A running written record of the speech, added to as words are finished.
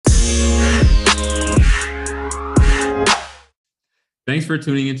Thanks for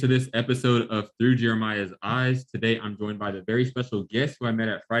tuning into this episode of Through Jeremiah's Eyes. Today, I'm joined by the very special guest who I met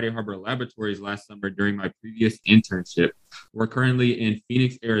at Friday Harbor Laboratories last summer during my previous internship. We're currently in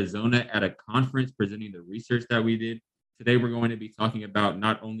Phoenix, Arizona at a conference presenting the research that we did. Today, we're going to be talking about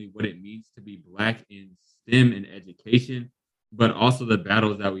not only what it means to be Black in STEM and education, but also the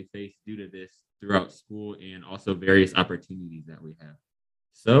battles that we face due to this throughout school and also various opportunities that we have.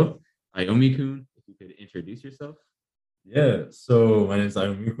 So, Ayomikun, if you could introduce yourself. Yeah, so my name is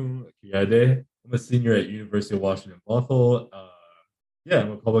Ayomikun. I'm a senior at University of Washington, Bothell.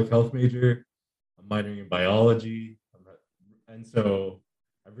 I'm a public health major. I'm minoring in biology. And so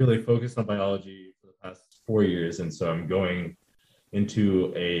I've really focused on biology for the past 4 years. And so I'm going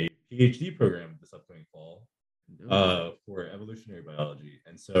into a PhD program this upcoming fall for evolutionary biology.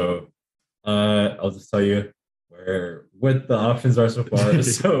 And so I'll just tell you what the options are so far.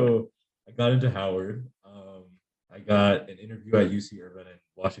 So I got into Howard. I got an interview at UC Irvine and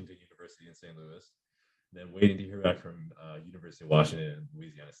Washington University in St. Louis, then waiting to hear back from University of Washington and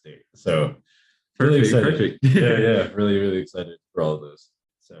Louisiana State. So really excited. Perfect. Yeah, really, really excited for all of those.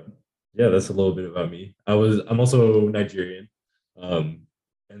 So yeah, that's a little bit about me. I'm also Nigerian. And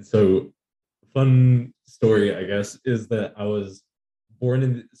so fun story, I guess, is that I was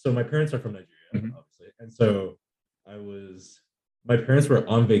so my parents are from Nigeria, obviously. And so my parents were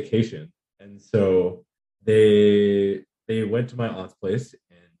on vacation. And so they went to my aunt's place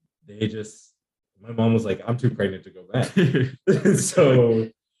and my mom was like, I'm too pregnant to go back. So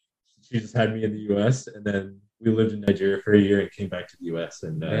she just had me in the US, and then we lived in Nigeria for a year and came back to the US.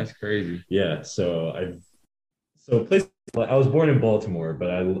 And that's crazy. Yeah, I was born in Baltimore, but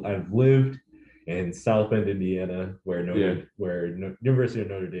I've lived in South Bend, Indiana, where University of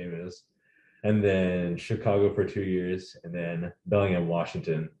Notre Dame is, and then Chicago for 2 years, and then Bellingham,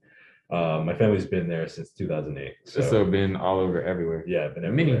 Washington. My family's been there since 2008. So been all over everywhere. Yeah, been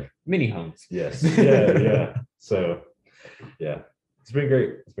everywhere. Mini homes. Yes. Yeah. So yeah, it's been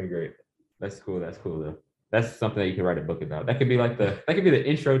great. That's cool though. That's something that you could write a book about. That could be the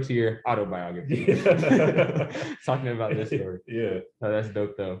intro to your autobiography. Yeah. Talking about this story. Yeah. Oh, that's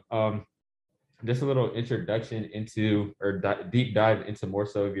dope though. Just a little introduction into deep dive into more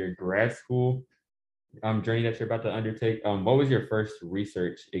so of your grad school journey that you're about to undertake. What was your first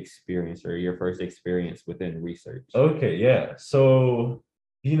research experience or your first experience within research? Okay, yeah. So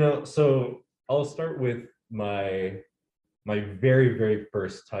I'll start with my very, very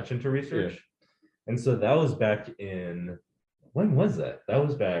first touch into research. Yeah. And so that was back when was that? That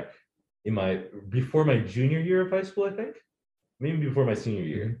was back before my junior year of high school, I think. Maybe before my senior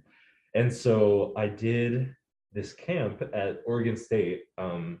year. Mm-hmm. And so I did this camp at Oregon State.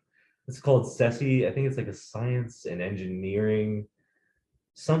 It's called SESI. I think it's like a science and engineering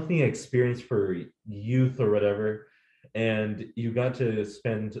something experience for youth or whatever. And you got to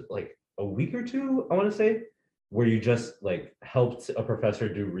spend like a week or two, I want to say, where you just like helped a professor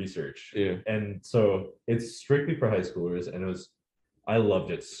do research. Yeah. And so it's strictly for high schoolers, and I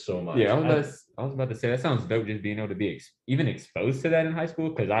loved it so much. Yeah, I was about to say that sounds dope, just being able to be even exposed to that in high school,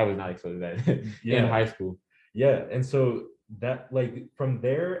 because I was not exposed to that in high school. Yeah, and so that from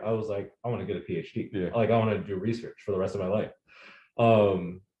there I was like, I want to get a PhD. Yeah. Like I want to do research for the rest of my life.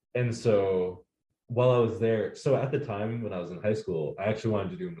 And so while I was there, so at the time when I was in high school, I actually wanted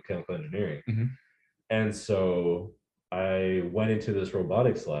to do mechanical engineering. Mm-hmm. And so I went into this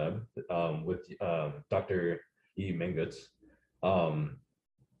robotics lab with Dr. E. Mengutz.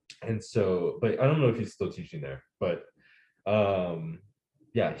 And so, but I don't know if he's still teaching there, but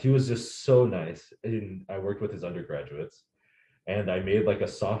he was just so nice. And I worked with his undergraduates, and I made like a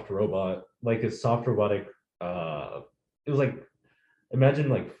soft robot, like a soft robotic. It was like, imagine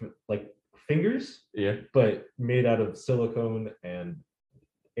like fingers, but made out of silicone and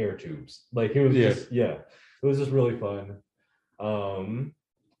air tubes. Like it was it was just really fun.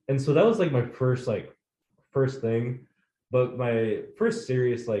 And so that was like my first thing, but my first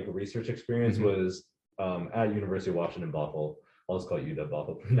serious like research experience was at University of Washington, Bothell. I'll just call it UW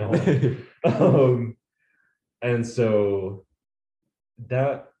Bothell from now on. And so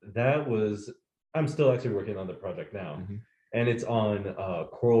that was, I'm still actually working on the project now, and it's on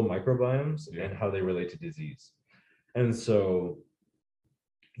coral microbiomes and how they relate to disease. And so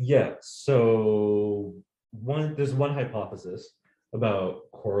there's one hypothesis about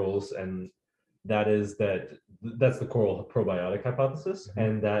corals, and that's the coral probiotic hypothesis.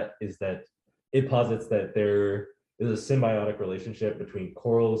 And that is that it posits that there is a symbiotic relationship between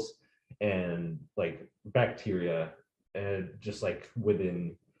corals and like bacteria, and just like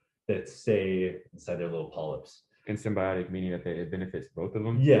within that stay inside their little polyps. And symbiotic meaning that it benefits both of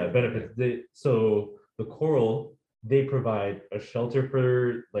them? Yeah, benefits. So the coral they provide a shelter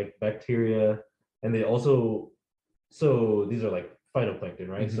for like bacteria, and they also, so these are like phytoplankton,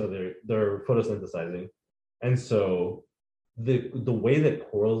 right? Mhm. So they're photosynthesizing, and so the way that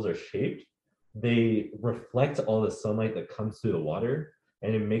corals are shaped, they reflect all the sunlight that comes through the water,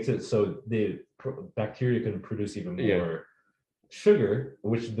 and it makes it so the bacteria can produce even Yeah. more sugar,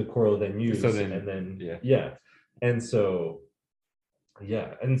 which the coral then use, So then, and then yeah. yeah, and so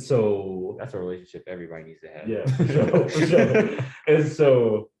yeah, and so That's a relationship everybody needs to have. yeah, for sure, for sure. And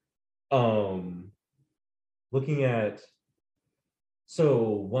so, um, looking at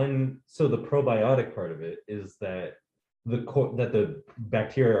so the probiotic part of it is that that the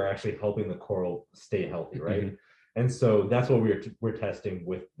bacteria are actually helping the coral stay healthy, right? Mhm. And so that's what we're testing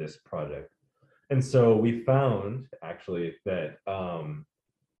with this project. And so we found actually that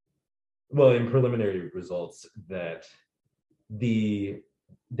well, in preliminary results, that the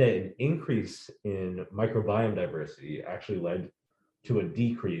that an increase in microbiome diversity actually led to a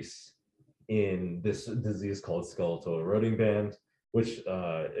decrease in this disease called skeletal eroding band, which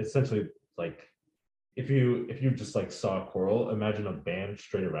essentially, like, if you just like saw a coral, imagine a band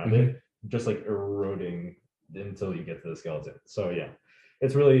straight around Mhm. it, just like eroding until you get to the skeleton. So yeah,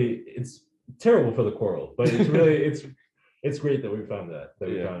 it's terrible for the coral, but it's really it's great that we found that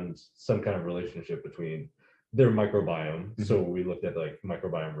we Yeah. found some kind of relationship between their microbiome. So Mhm. we looked at like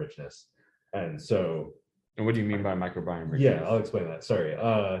microbiome richness, and so And what do you mean by microbiome yeah, richness? I'll explain that. Sorry.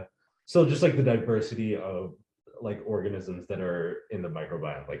 So just like the diversity of like organisms that are in the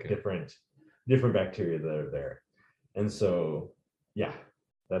microbiome, like Okay. different bacteria that are there. And so yeah,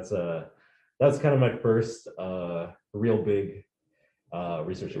 that's kind of my first real big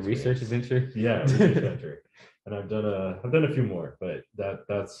research experience. Research adventure? Yeah, research venture. And I've done a few more, but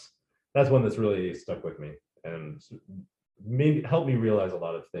that's one that's really stuck with me and maybe helped me realize a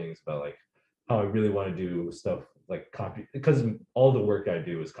lot of things about like how I really want to do stuff like because all the work I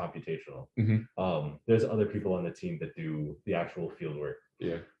do is computational. Mhm. There's other people on the team that do the actual field work,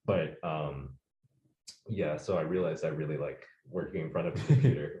 Yeah. but yeah, so I realized I really like working in front of a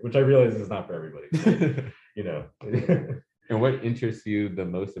computer, which I realize is not for everybody, but, you know. And what interests you the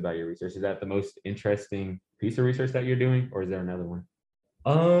most about your research? Is that the most interesting piece of research that you're doing, or is there another one?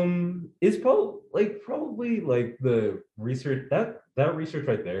 It's probably like the research that research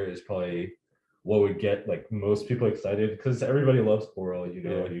right there is probably what would get like most people excited because everybody loves coral, you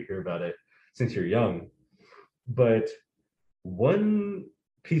know, Yeah. you hear about it since you're young. But one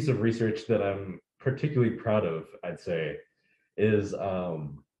piece of research that I'm particularly proud of, I'd say, is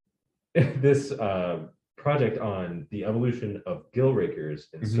this project on the evolution of gill rakers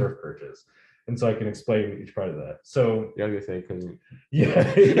and Mhm. surf perches. And so I can explain each part of that. So Yeah, I was gonna say because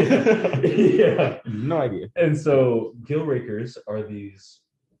yeah, yeah. no idea. And so gill rakers are these.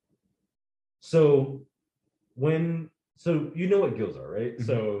 So so you know what gills are, right? Mhm.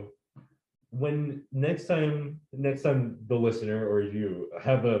 So when next time the listener or you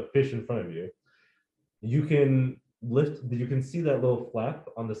have a fish in front of you, you can see that little flap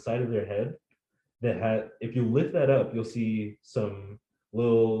on the side of their head that had, if you lift that up, you'll see some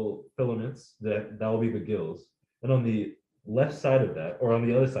little filaments that will be the gills. And on the left side of that, or on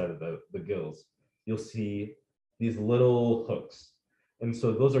the other side of the gills, you'll see these little hooks. And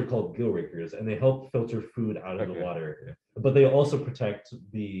so those are called gill rakers, and they help filter food out of the water. Yeah. But they also protect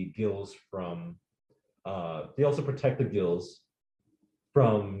the gills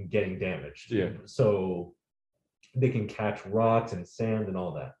from getting damaged. Yeah. So they can catch rocks and sand and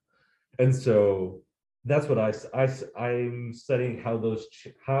all that. And so that's what I'm studying how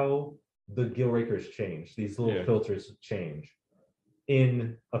how the gill rakers change, these little Yeah. filters change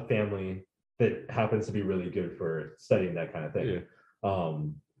in a family that happens to be really good for studying that kind of thing. Yeah.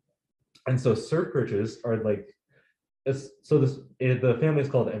 And so surf perches are like the family is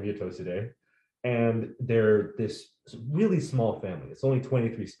called Ambiotocidae, and they're this really small family. It's only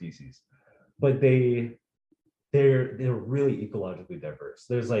 23 species, but they're really ecologically diverse.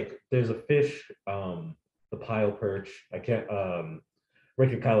 There's a fish, the pile perch. I can't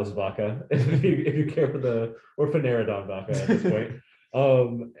Rickettkylos vaca, if you care for the or Phanerodon vaca at this point.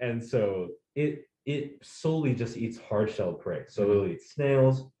 And so it solely just eats hard shelled prey. So it'll eat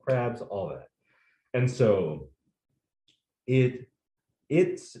snails, crabs, all that. And so it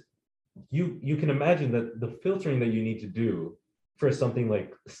it's you can imagine that the filtering that you need to do for something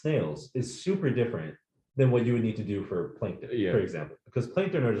like snails is super different than what you would need to do for plankton, Yeah. for example, because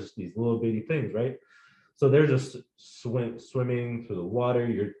plankton are just these little bitty things, right? So they're just swimming through the water.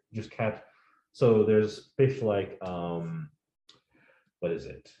 You're just catch. So there's fish like what is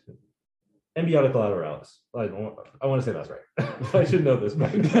it? Embiotic lateralis. I want to say that's right. I should know this,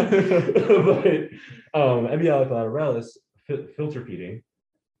 but embiotic lateralis filter feeding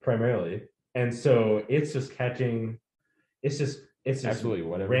primarily, and so it's just catching. It's just Absolutely,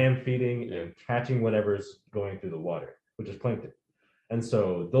 whatever. ram feeding and catching whatever's going through the water, which is plankton, and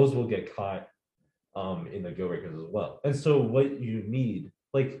so those will get caught in the gill rakers as well. And so what you need,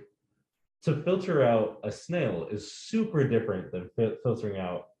 like to filter out a snail, is super different than filtering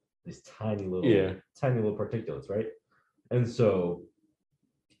out these tiny little particulates, right? And so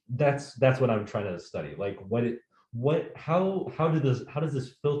that's what I'm trying to study. Like how does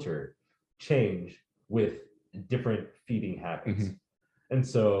this filter change with different feeding habits? Mm-hmm. And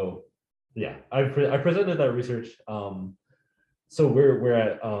so yeah, I presented that research. So we're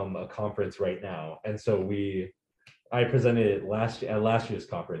at a conference right now, and so I presented it at last year's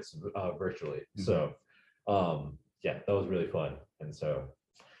conference virtually. Mm-hmm. So yeah, that was really fun. And so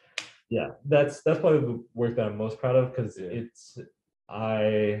yeah, that's probably the work that I'm most proud of, because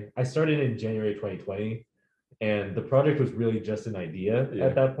I started in January 2020, and the project was really just an idea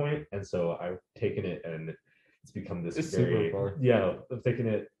at that point. And so I've taken it, and it's become this very I've taken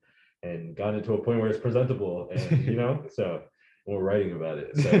it and gotten it to a point where it's presentable, and so we're writing about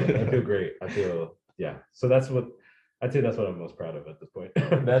it. So I feel great. So I'd say that's what I'm most proud of at this point.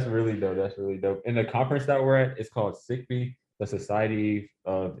 That's really dope. And the conference that we're at is called SICBI, the Society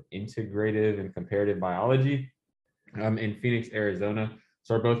of Integrative and Comparative Biology, in Phoenix, Arizona.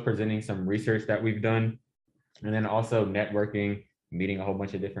 So we're both presenting some research that we've done, and then also networking, meeting a whole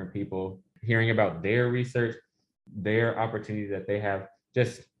bunch of different people, hearing about their research, their opportunities that they have.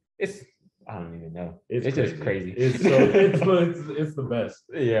 I don't even know. It's just crazy. It's the best.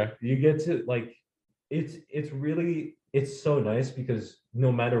 Yeah. You get to it's so nice, because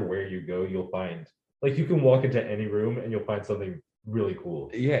no matter where you go, you'll find, like, you can walk into any room and you'll find something really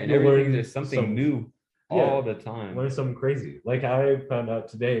cool. Yeah, and everything is something new all the time. Learn something crazy. Like, I found out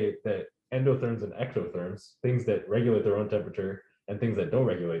today that endotherms and ectotherms, things that regulate their own temperature and things that don't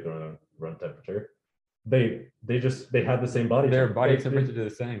regulate their own temperature, they have the same body. Their body temperature is the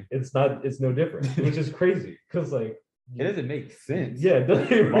same. It's no different, which is crazy, because like it doesn't make sense. Yeah, it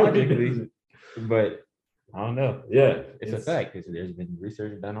doesn't logically, but I don't know. Yeah, it's a fact. There's been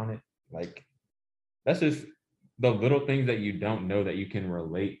research done on it. Like, that's just the little things that you don't know that you can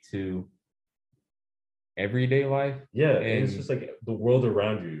relate to everyday life. Yeah, and it's just like the world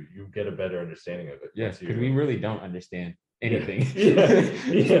around you. You get a better understanding of it. Yes, because we really don't understand anything.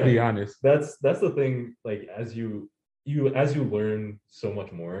 Yeah. To be honest, that's the thing. Like, as you learn so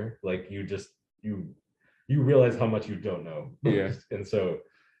much more, like you realize how much you don't know. Yeah, and so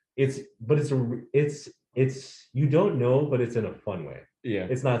it's you don't know, but it's in a fun way. Yeah,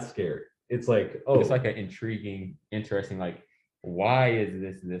 it's not scary. It's like, it's like an intriguing, interesting, like, why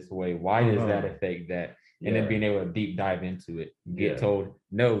is this way? Why does that affect that? And then being able to deep dive into it, get told,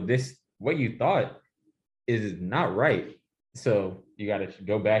 no, this, what you thought is not right. So you got to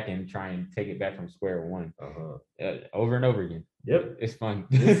go back and try and take it back from square one, over and over again. Yep, it's fun.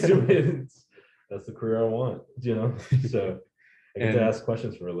 That's the career I want, So I get to ask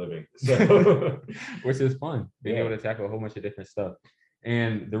questions for a living, so which is fun, being able to tackle a whole bunch of different stuff.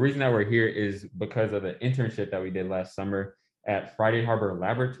 And the reason that we're here is because of the internship that we did last summer at Friday Harbor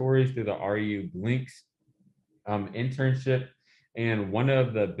Laboratories through the RU Blinks internship. And one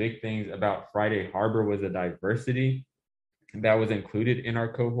of the big things about Friday Harbor was the diversity that was included in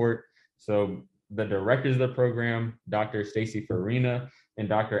our cohort. So the directors of the program, Dr. Stacy Farina and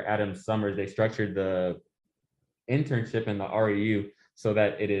Dr. Adam Summers, they structured the internship in the REU so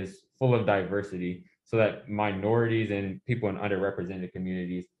that it is full of diversity, so that minorities and people in underrepresented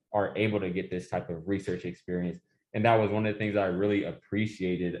communities are able to get this type of research experience. And that was one of the things I really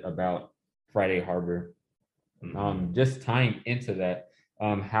appreciated about Friday Harbor. Just tying into that,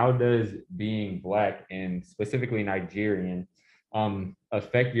 how does being Black and specifically Nigerian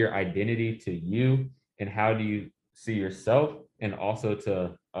affect your identity to you, and how do you see yourself and also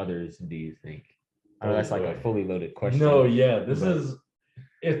to others, do you think? I know that's like a fully loaded question. No, yeah, this has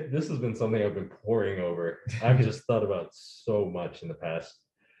been something I've been poring over. I've just thought about so much in the past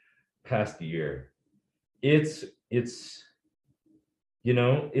year. It's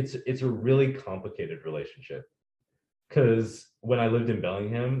a really complicated relationship, because when I lived in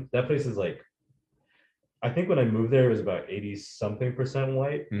Bellingham, that place is like, I think when I moved there, it was about 80-something%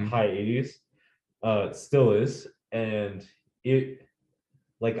 white, high 80s. It still is. And I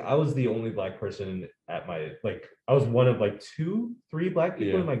was the only Black person at my, I was one of 2-3 Black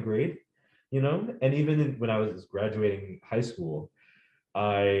people in my grade, and even when I was graduating high school,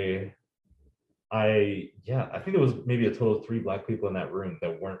 I think there was maybe a total of 3 Black people in that room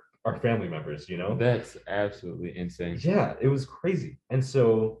that weren't our family members, you know? That's absolutely insane. Yeah, it was crazy. And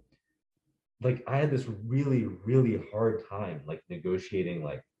so like I had this really, really hard time like negotiating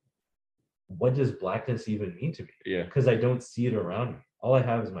like what does blackness even mean to me? Yeah. Because I don't see it around me. All I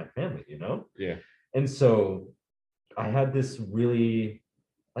have is my family, you know? Yeah. And so I had this really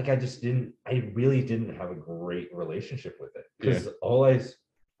like I really didn't have a great relationship with it. Because all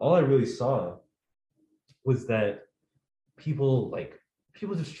I really saw was that people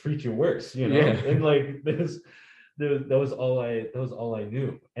just treat you worse, you know? Yeah. And like that was all I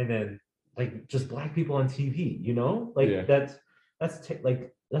knew. And then like just black people on TV, you know? Like Yeah. that's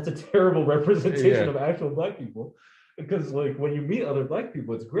a terrible representation Yeah. of actual black people. Because like when you meet other black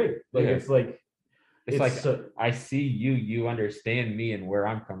people, it's great. Like Yeah. it's like It's like I see you, you understand me and where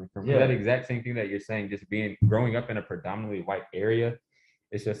I'm coming from. Yeah. That exact same thing that you're saying, just growing up in a predominantly white area,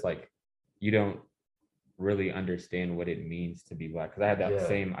 it's just like you don't really understand what it means to be black. Because I had that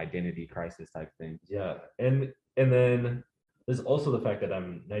same identity crisis type thing. Yeah. And then there's also the fact that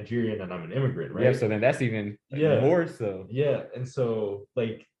I'm Nigerian and I'm an immigrant, right? Yeah, so then that's even more so. Yeah. And so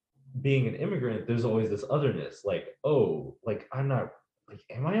like being an immigrant, there's always this otherness, like, oh, like I'm not like,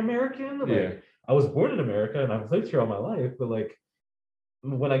 am I American? Like I was born in America and I've lived here all my life, but like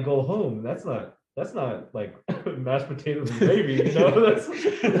when I go home, that's not like mashed potatoes and gravy, you know.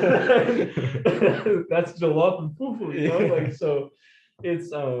 That's jollof and fufu, you know. Like so,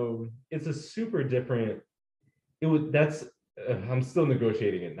 it's a super different. It would that's I'm still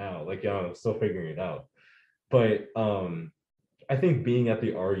negotiating it now. Like I'm still figuring it out, but I think being at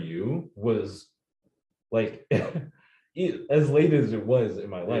the RU was like as late as it was in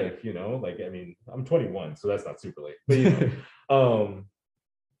my life, you know. Like I mean, I'm 21, so that's not super late, but you know,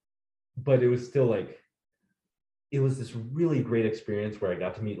 but it was still like it was this really great experience where I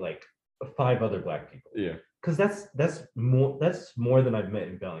got to meet like 5 other black people. Yeah. Because that's more than I've met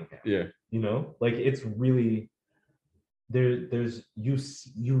in Bellingham. Yeah. You know, like it's really there's you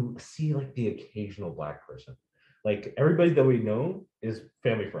see like the occasional black person. Like everybody that we know is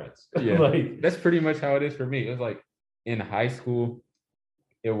family friends. Yeah. Like that's pretty much how it is for me. It was like in high school,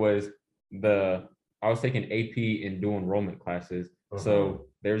 it was I was taking AP and dual enrollment classes. So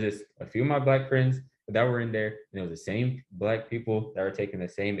there was just a few of my black friends that were in there, and it was the same black people that were taking the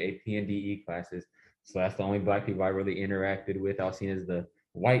same AP and DE classes. So that's the only black people I really interacted with. I was seen as the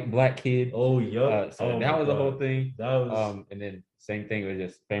white black kid. Oh, yeah. So that was the whole thing. That was and then same thing with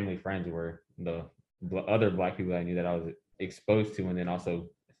just family friends were the other black people I knew that I was exposed to, and then also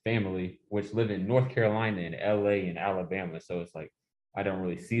family, which live in North Carolina and LA and Alabama. So it's like I don't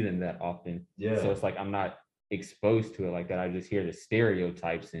really see them that often. Yeah. So it's like I'm not exposed to it like that. I just hear the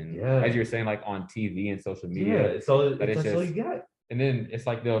stereotypes and as you're saying, like on TV and social media. Yeah, that's all you got. And then it's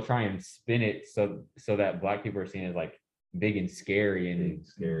like they'll try and spin it so that black people are seen as like big and scary and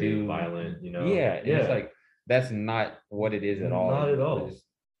violent, you know. Yeah. And it's like that's not what it is at all. Not at all.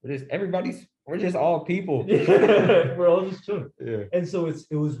 We're just all people. We're all just children. Yeah. And so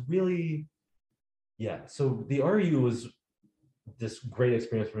it was really so the RU was this great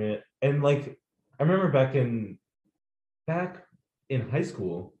experience for me. And like I remember back in high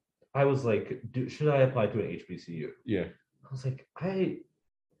school, I was like, should I apply to an HBCU? Yeah. I was like, I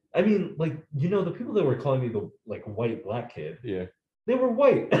mean, like, you know, the people that were calling me the like white black kid, they were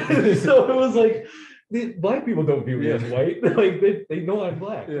white. So it was like the black people don't view me as white. Like they know I'm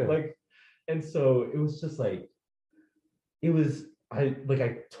black. Like, and so it was just like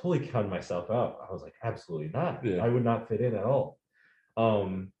I totally counted myself out. I was like, absolutely not. I would not fit in at all.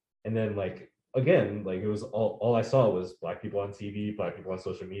 And then like again, like it was all I saw was black people on TV, black people on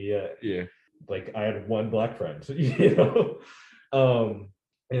social media. Yeah. Like I had one black friend, you know.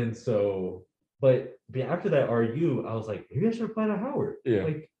 And so but after that RU, I was like, maybe I should apply to Howard. Yeah.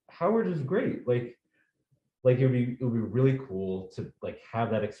 Like Howard is great. Like it would be really cool to like have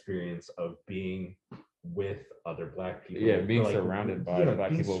that experience of being with other black people. Yeah, being surrounded by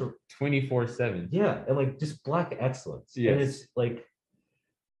black people 24/7. Yeah, and like just black excellence. Yes. And it's like,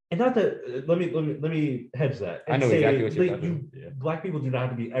 and not that let me hedge that. I know exactly what you're talking about. Black people do not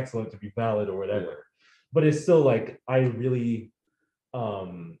have to be excellent to be valid or whatever. But it's still like I really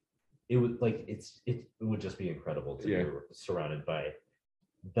it would like it would just be incredible to be surrounded by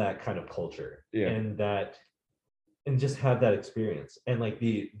that kind of culture and just have that experience. And like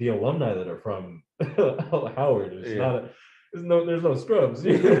the alumni that are from Howard is there's no scrubs,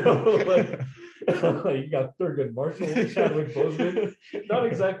 you know. Like you got Thurgood Marshall, Chadwick Boseman, not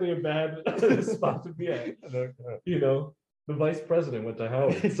exactly a bad spot to be at. You know, the vice president went to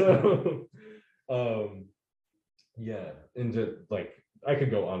Howard. So and just like I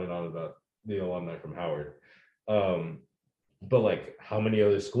could go on and on about the alumni from Howard. but like how many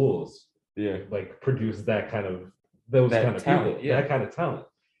other schools like produce that kind of those That kind of talent, people, that kind of talent,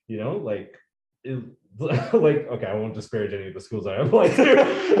 like it, like okay, I won't disparage any of the schools I applied to,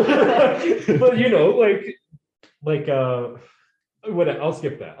 but what I'll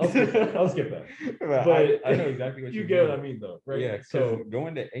skip that. I'll skip that. But I know exactly what you you get mean. what I mean, though, right? Yeah, so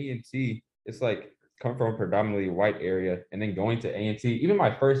going to A&T, it's like come from a predominantly white area, and then going to A&T. Even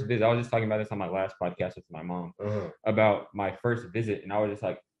my first visit, I was just talking about this on my last podcast with my mom about my first visit, and I was just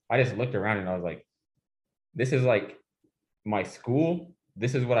like, I just looked around and I was like, this is like my school.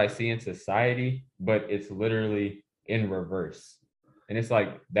 This is what I see in society, but it's literally in reverse. And it's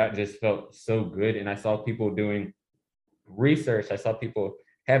like that just felt so good. And I saw people doing research. I saw people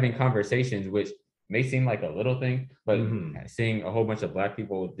having conversations, which may seem like a little thing, but seeing a whole bunch of Black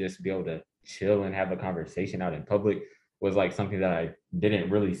people just be able to chill and have a conversation out in public was like something that I didn't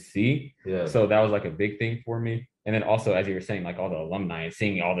really see. Yeah. So that was like a big thing for me. And then also, as you were saying, like all the alumni and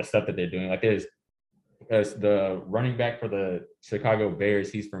seeing all the stuff that they're doing, like there's the running back for the Chicago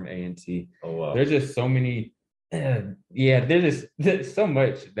Bears, he's from A&T. Oh wow. There's just so many there's so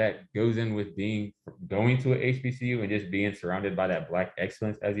much that goes in with going to an HBCU and just being surrounded by that Black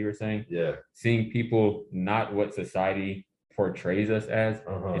excellence, as you were saying. Yeah. Seeing people not what society portrays us as,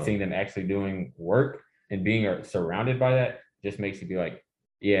 and seeing them actually doing work and being surrounded by that just makes you be like,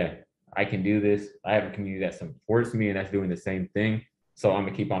 yeah, I can do this. I have a community that supports me and that's doing the same thing. So I'm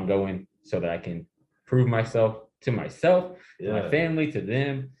gonna keep on going so that I can prove myself, to my family, to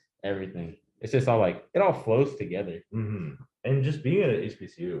them, everything. It's just all like it all flows together. And just being at an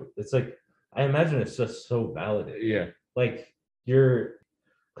HBCU, it's like I imagine it's just so validating. Yeah, like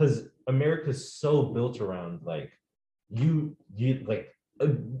because America's so built around like you like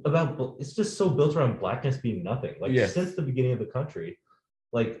about it's just so built around Blackness being nothing. Like since the beginning of the country,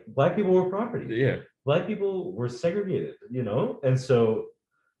 like Black people were property. Yeah, Black people were segregated, and so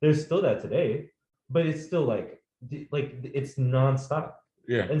there's still that today, but it's still like it's nonstop.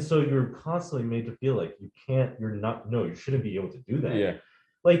 Yeah. And so you're constantly made to feel like you shouldn't be able to do that. Yeah.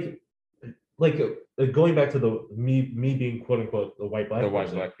 Like going back to the me being quote unquote the white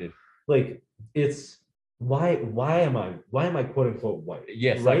black kid. Like it's why am I quote unquote white?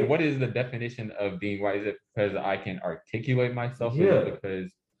 Yes, right? Like what is the definition of being white? Is it because I can articulate myself? Yeah. Is it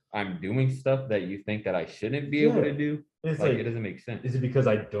because I'm doing stuff that you think that I shouldn't be able to do? It's like it doesn't make sense. Is it because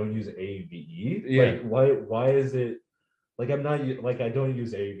I don't use AVE? Yeah. Like why is it like I'm not like I don't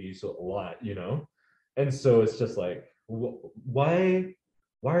use AV so a lot, and so it's just like why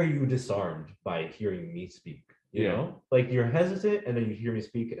are you disarmed by hearing me speak? You know, like you're hesitant and then you hear me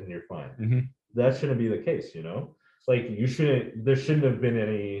speak and you're fine. That shouldn't be the case, Like there shouldn't have been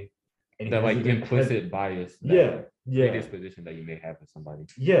any that like implicit bias. Predisposition that you may have with somebody.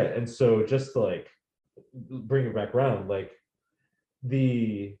 Yeah, and so just to like bring it back around, like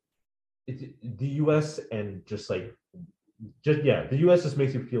the U.S. and just like the U.S. just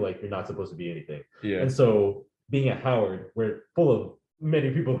makes you feel like you're not supposed to be anything. Yeah. And so being at Howard, we're full of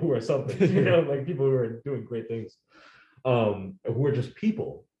many people who are something, like people who are doing great things, who are just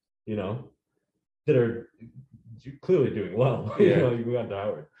people, that are clearly doing well. You go out to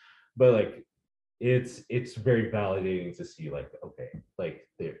Howard, but like it's very validating to see like, okay, like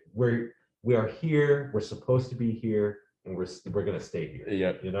we are here, we're supposed to be here, and we're gonna stay here.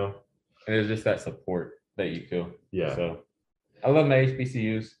 Yeah. And it's just that support that you feel. Yeah. So I love my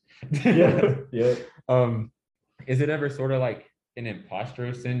HBCUs. Yeah. Is it ever sort of like an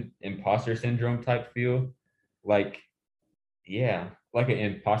imposter syndrome type feel? Like, like an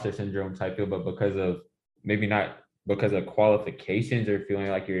imposter syndrome type feel, but because of maybe not because of qualifications or feeling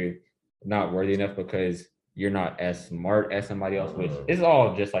like you're not worthy enough because you're not as smart as somebody else, which is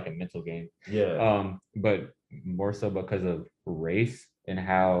all just like a mental game. Yeah. But more so because of race and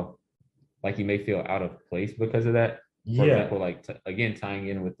how like you may feel out of place because of that. For example, like again, tying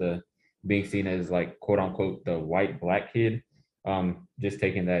in with the being seen as like quote unquote the white Black kid, just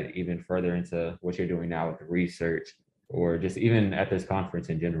taking that even further into what you're doing now with research or just even at this conference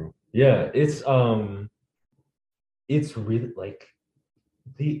in general. Yeah, it's really like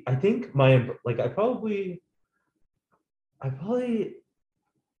I think my like I probably okay.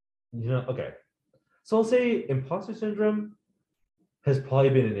 So I'll say imposter syndrome has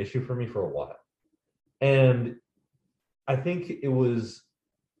probably been an issue for me for a while. And I think it was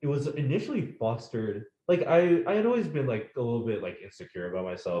initially fostered, like I had always been like a little bit like insecure about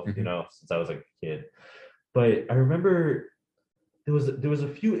myself, since I was like a kid. But I remember there was a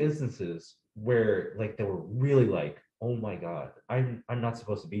few instances where like they were really like, oh my God, I'm not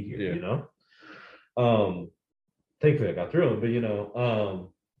supposed to be here, Thankfully I got through them, but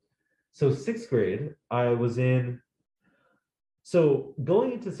so 6th grade, I was in So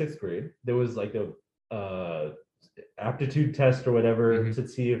going into sixth grade, there was like a aptitude test or whatever to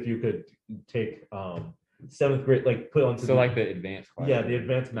see if you could take seventh grade, like put onto like the advanced class. Yeah, the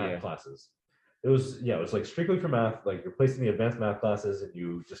advanced math classes. It was like strictly for math. Like you're placed in the advanced math classes and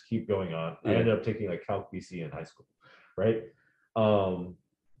you just keep going on. I ended up taking like Calc BC in high school, right?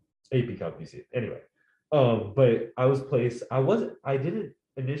 AP Calc BC. Anyway, but I was placed. I didn't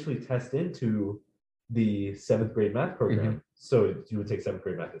initially test into the seventh grade math program. So you would take seventh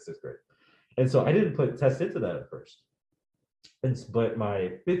grade math in sixth grade. And so I didn't test into that at first. But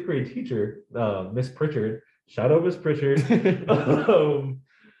my fifth grade teacher, Miss Pritchard, shout out Miss Pritchard,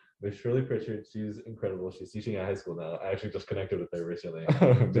 Miss Shirley Pritchard, she's incredible. She's teaching at high school now. I actually just connected with her recently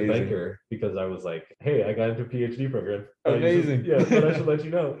to thank her because I was like, hey, I got into a PhD program. Amazing. But I should let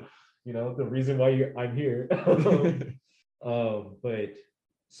you know, the reason why I'm here. But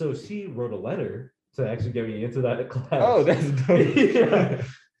so she wrote a letter to actually get me into that class. Oh, that's dope. Yeah.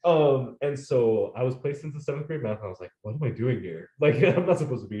 And so I was placed into seventh grade math. And I was like, what am I doing here? Like, I'm not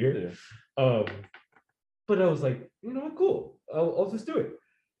supposed to be here. Yeah. But I was like, you know what, cool. I'll just do it.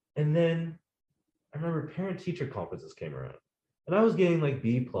 And then I remember parent teacher conferences came around and I was getting like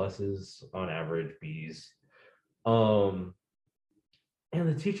B pluses on average, Bs. And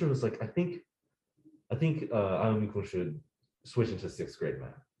the teacher was like, I think Ayomikun should switch into sixth grade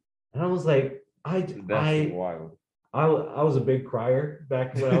math. And I was like, That's wild. I was a big crier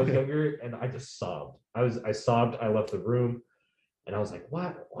back when I was younger, and I just sobbed. I sobbed. I left the room, and I was like,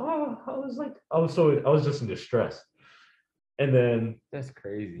 "What?" Oh, I was just in distress. And then that's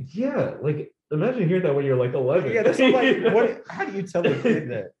crazy. Yeah, like imagine hearing that when you're like 11. Yeah, that's like what? How do you tell a kid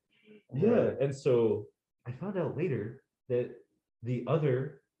that? Yeah, and so I found out later that the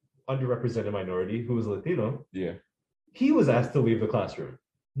other underrepresented minority, who was Latino, he was asked to leave the classroom.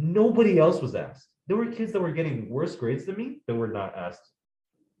 Nobody else was asked. There were kids that were getting worse grades than me that were not asked.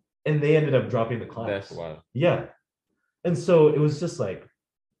 And they ended up dropping the class. That's wild. Yeah. And so it was just like,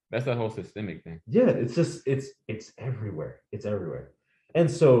 that's that whole systemic thing. Yeah, it's just it's everywhere. It's everywhere.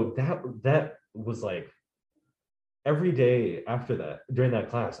 And so that was like every day after that, during that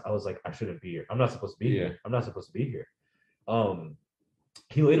class, I was like, I shouldn't be here. I'm not supposed to be here. I'm not supposed to be here.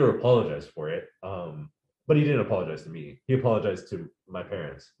 He later apologized for it. But he didn't apologize to me. He apologized to my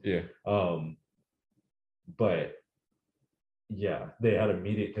parents. Yeah. But yeah, they had a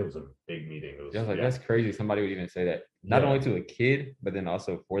meeting. It was a big meeting. It was, that's crazy. Somebody would even say that, not only to a kid, but then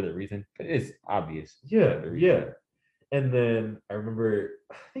also for the reason. But it's obvious. Yeah. And then I remember,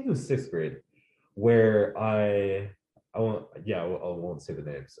 I think it was sixth grade, where I won't say the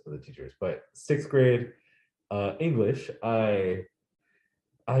names of the teachers, but sixth grade English, I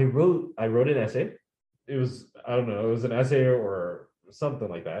wrote an essay. It was, I don't know, it was an essay or something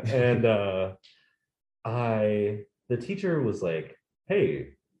like that. And the teacher was like,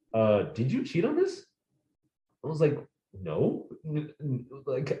 hey, did you cheat on this? I was like, no.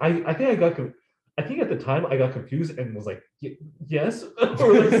 Like, I think at the time I got confused and was like, yes,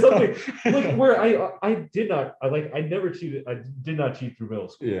 or like something like where I did not, I never cheated. I did not cheat through middle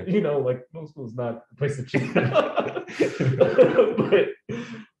school. Yeah. Like middle school is not a place to cheat.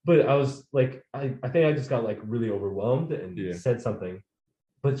 But I was like, I think I just got like really overwhelmed and said something.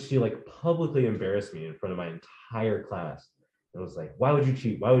 But she like publicly embarrassed me in front of my entire class. And was like, why would you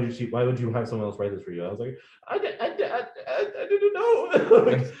cheat? Why would you cheat? Why would you have someone else write this for you? I was like, I didn't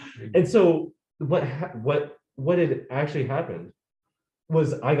know. And so what had actually happened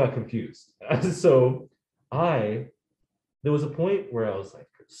was I got confused. So there was a point where I was like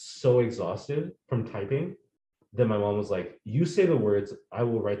so exhausted from typing that my mom was like, you say the words, I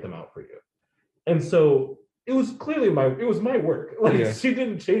will write them out for you. And so it was clearly my work. Like she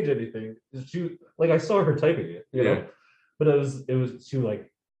didn't change anything. She, like, I saw her typing it, you know. But I was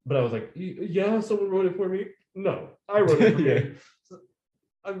like, yeah, someone wrote it for me. No, I wrote it for me. So,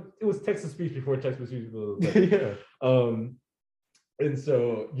 it was text to speech before text to speech. And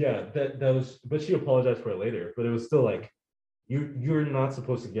so that was, but she apologized for it later. But it was still like, you're not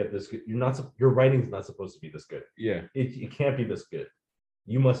supposed to get this good. Your writing's not supposed to be this good. Yeah, it can't be this good.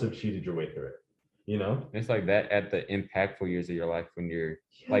 You must have cheated your way through it. It's like that at the impactful years of your life when you're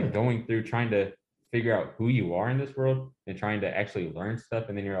like going through trying to figure out who you are in this world and trying to actually learn stuff,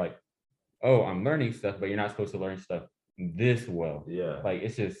 and then you're like, oh, I'm learning stuff, but you're not supposed to learn stuff this well. Like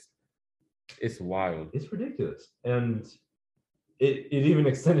it's wild. It's ridiculous. And it even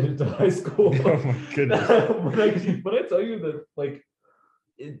extended into high school. Oh my goodness. When I tell you that, like,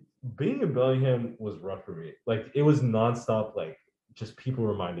 being in Bellingham was rough for me. Like, it was nonstop, like, just people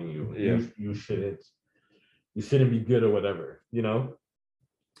reminding you, you shouldn't be good or whatever,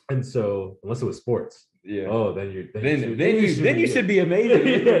 And so unless it was sports, Yeah. oh, then you should be amazing.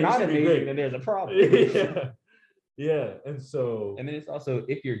 If you're not amazing, then there's a problem. Yeah. And so, and then it's also,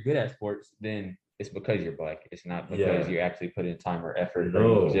 if you're good at sports, then it's because you're Black. It's not because you actually put in time or effort,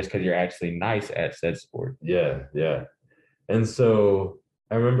 or just because you're actually nice at said sport. Yeah. And so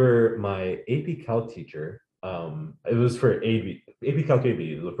I remember my AP Calc teacher. It was for AP Calc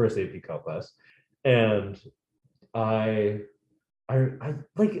AB, the first AP Calc class, and I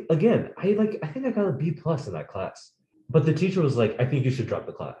like again. I think I got a B plus in that class, but the teacher was like, "I think you should drop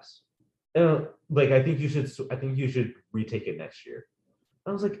the class." Like I think you should retake it next year.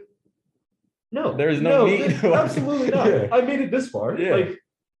 I was like, "No, there's no need. Absolutely not. I made it this far. Like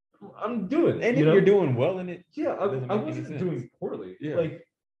I'm doing it. And if you're doing well in it, I wasn't doing poorly. Like,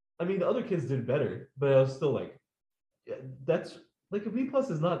 I mean, the other kids did better, but I was still like, that's like a B plus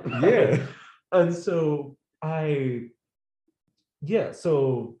is not bad. And so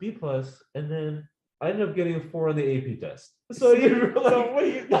so B plus, and then I ended up getting a 4 on the AP test. So I did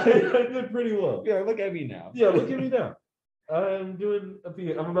pretty well. Yeah, look at me now. Yeah, look at me now. I'm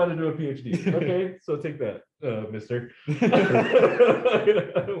about to do a PhD. Okay, so take that, mister.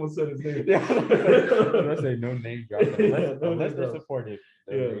 I almost said his name. Yeah, I say no name dropping. Unless they're supportive.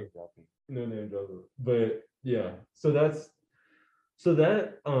 Name dropping. No name dropping. But yeah, so that's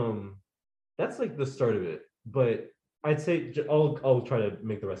like the start of it. But I'd say I'll try to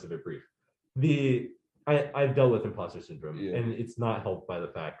make the rest of it brief. I've dealt with imposter syndrome, and it's not helped by the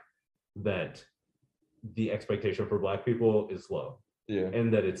fact that the expectation for Black people is low,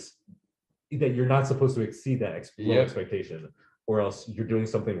 and that you're not supposed to exceed that low expectation, or else you're doing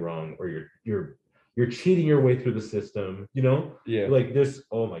something wrong, or you're cheating your way through the system. Like this.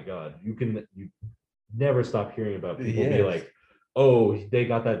 Oh my God, you never stop hearing about people be like, oh, they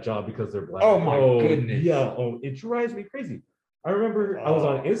got that job because they're Black. Oh my goodness. Yeah. Oh, it drives me crazy. I remember I was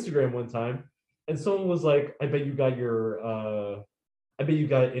on Instagram one time, and someone was like, I bet you got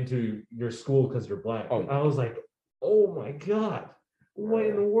into your school because you're Black. I was like, oh my God, what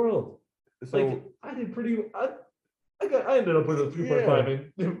in the world? So, like, I did pretty. I ended up with a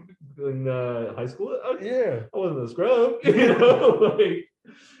 3.5 in high school. I wasn't a scrub. Like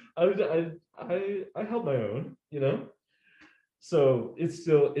I held my own. So it's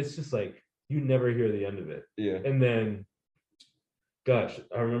just like you never hear the end of it. And then, gosh,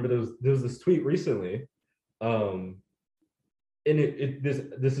 I remember there was this tweet recently, and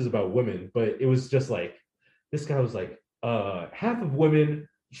this is about women, but it was just like this guy was like, half of women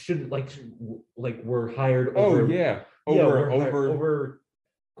should were hired over over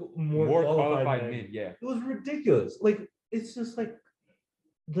more qualified men. It was ridiculous. Like it's just like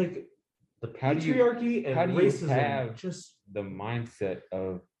the patriarchy and racism just the mindset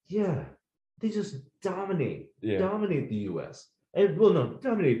of they just dominate the US. And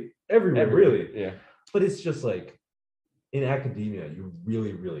dominate everywhere really. But it's just like in academia, you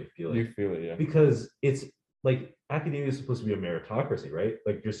really, really feel it. You feel it, because it's like academia is supposed to be a meritocracy, right?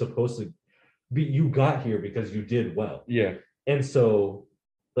 Like you're supposed to you got here because you did well. And so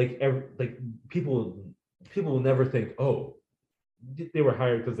like people will never think, oh, they were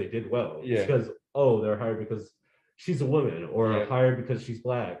hired because they did well. It's because they're hired because she's a woman, or hired because she's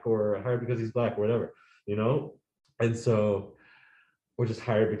Black, or hired because he's Black, or whatever, And so or just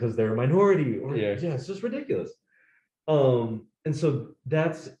hired because they're a minority, or it's just ridiculous. And so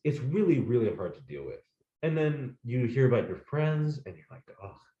it's really, really hard to deal with. And then you hear about your friends and you're like,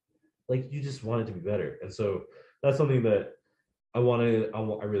 oh, like you just want it to be better. And so that's something that I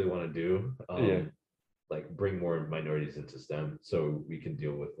really want to do. Like bring more minorities into STEM so we can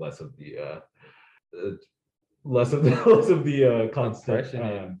deal with less of the constant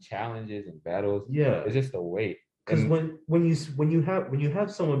and challenges and battles. It's just the weight. Because when you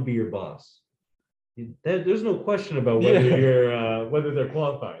have someone be your boss, there's no question about whether you're whether they're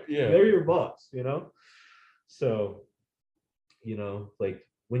qualified. They're your boss, So, like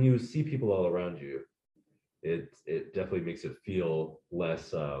when you see people all around you, it definitely makes it feel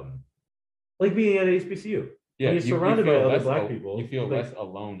less like being at HBCU. When you're surrounded by other Black people, you feel less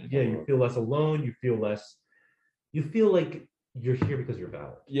alone. You feel less alone. You feel like you're here because you're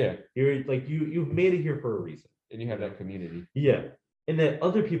valid. You're like you've made it here for a reason. And you have that community. And that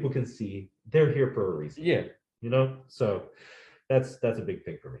other people can see they're here for a reason. So that's a big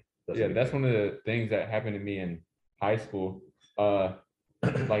thing for me. That's one of the things that happened to me in high school.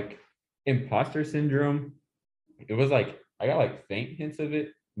 Like imposter syndrome. It was like I got like faint hints of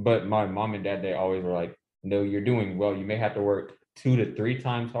it, but my mom and dad, they always were like, no, you're doing well. You may have to work 2 to 3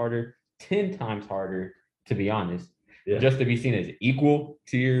 times harder, 10 times harder, to be honest, just to be seen as equal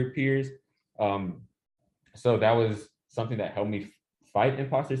to your peers. So that was something that helped me fight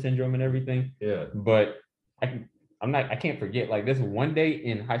imposter syndrome and everything. Yeah. But I can't forget, like, this one day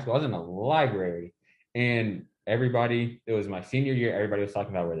in high school, I was in a library, and everybody, it was my senior year, everybody was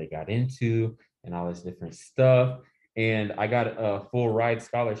talking about where they got into and all this different stuff. And I got a full ride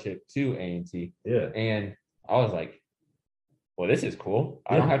scholarship to A&T. Yeah. And I was like, well, this is cool.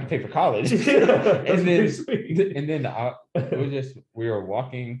 I Yeah. don't have to pay for college. Yeah, and then it was just, we were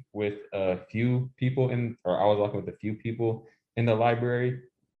walking with a few people I was walking with a few people in the library,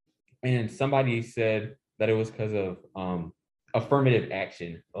 and somebody said that it was because of affirmative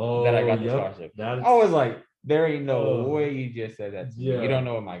action that I got the scholarship. I was like, there ain't no way you just said that to me. You don't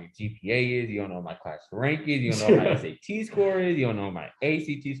know what my GPA is. You don't know what my class rank is. You don't know what my SAT score is. You don't know what my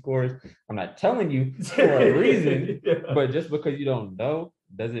ACT score is. I'm not telling you for a reason, but just because you don't know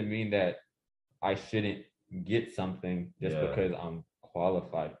doesn't mean that I shouldn't get something just because I'm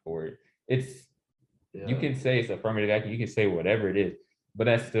qualified for it. It's you can say it's affirmative action. You can say whatever it is, but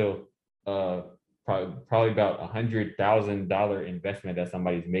that's still probably about $100,000 investment that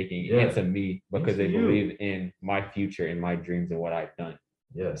somebody's making into me because they believe in my future and my dreams and what I've done.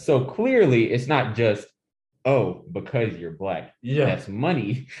 Yeah. So clearly it's not just, because you're Black. That's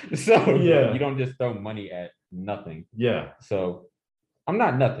money. So you don't just throw money at nothing. Yeah. So I'm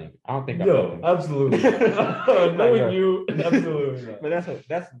not nothing. I don't think I'm nothing. Absolutely. Knowing you, absolutely not. But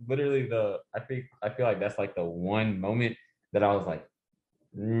that's literally I feel like that's like the one moment that I was like,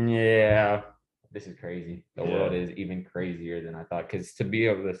 yeah, this is crazy. The world is even crazier than I thought. Because to be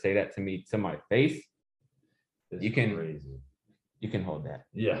able to say that to me, to my face, you can hold that.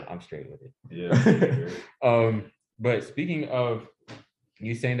 Yeah. I'm straight with it. Yeah. But speaking of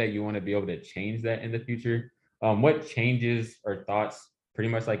you saying that you want to be able to change that in the future, what changes or thoughts, pretty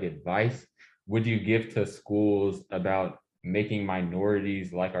much like advice, would you give to schools about making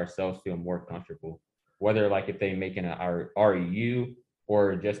minorities like ourselves feel more comfortable? Whether like if they make an REU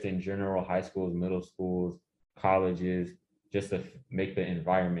or just in general, high schools, middle schools, colleges, just to make the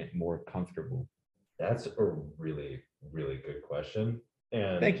environment more comfortable? That's a really, really good question.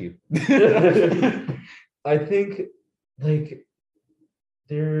 And thank you. I think like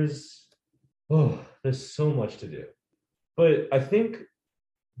there's so much to do. But I think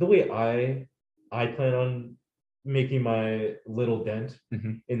the way I plan on making my little dent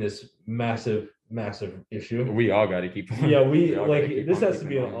in this massive issue. We all got to keep on. Yeah, we like this has to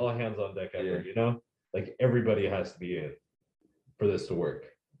be an all hands on deck effort, you know? Like everybody has to be in for this to work.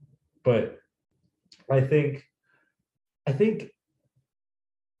 But I think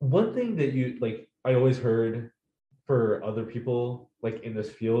one thing that you like I always heard for other people like in this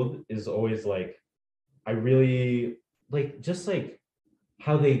field is always like I really like just like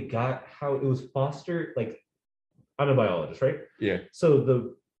how it was fostered. Like I'm a biologist, right? Yeah.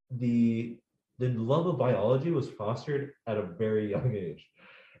 So the love of biology was fostered at a very young age.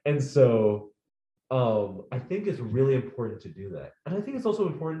 And so I think it's really important to do that. And I think it's also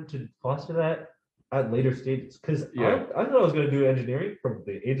important to foster that at later stages. Because I thought I was going to do engineering from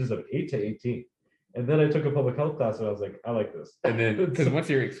the ages of 8 to 18. And then I took a public health class and I was like, I like this. And then because once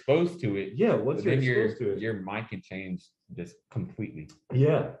you're exposed to it, your mind can change just completely.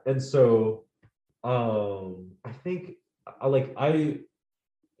 Yeah. And so I think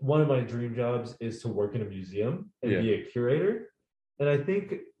one of my dream jobs is to work in a museum and be a curator. And I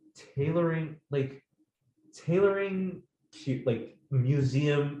think tailoring like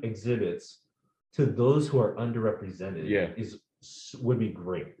museum exhibits to those who are underrepresented would be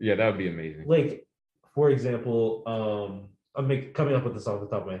great. Yeah, that would be amazing. Like, for example, I'm coming up with this off the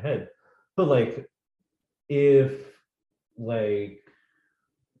top of my head, but like if like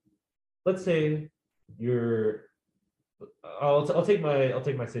let's say I'll take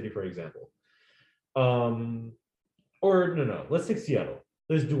my city for example. Or no, let's take Seattle.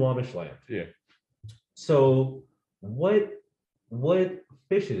 There's Duwamish land. Yeah. So what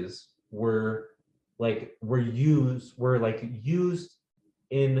fishes were used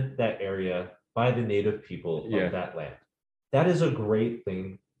in that area by the native people of that land? That is a great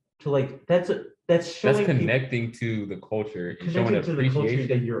thing to like. That's showing connecting to the culture, connecting to the culture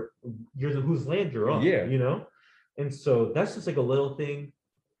that you're whose land you're on. Yeah, you know, and so that's just like a little thing,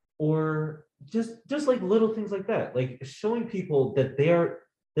 or just like little things like that, like showing people that they are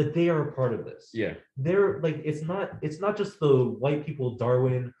a part of this. Yeah, they're like it's not just the white people,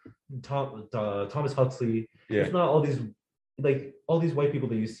 Darwin, Thomas Huxley. Yeah, it's not all these white people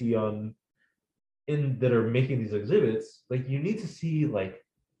that you see that are making these exhibits. Like you need to see like,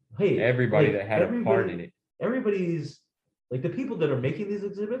 hey, everybody that had a part in it. Everybody's like the people that are making these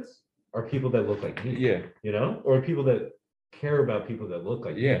exhibits are people that look like me. Yeah, you know, or people that care about people that look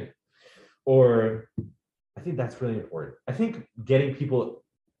like me. Or I think that's really important. I think getting people,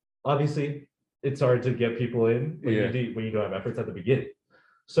 obviously, it's hard to get people in when you don't have efforts at the beginning.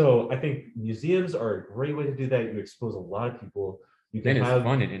 So I think museums are a great way to do that. You expose a lot of people. You can And it's have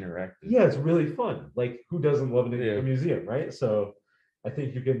fun and interactive. Yeah, it's really fun. Like who doesn't love a museum, right? So I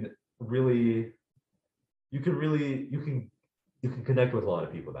think really you can connect with a lot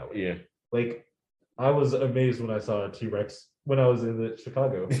of people that way. Yeah. Like I was amazed when I saw a T-Rex when I was in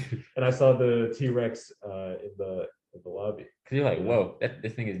Chicago and I saw the T-Rex in the lobby. Cause you're like, whoa,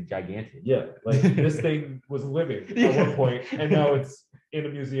 this thing is gigantic. Yeah, like this thing was living at one point, and now it's in a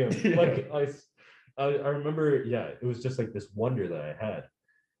museum. Like I remember, yeah, it was just like this wonder that I had.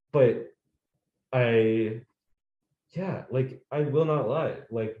 But like I will not lie,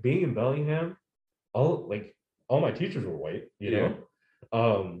 like being in Bellingham, all my teachers were white, you know,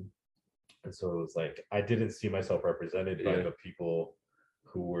 and so it was like I didn't see myself represented by the people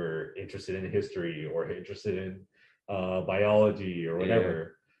who were interested in history or interested in biology or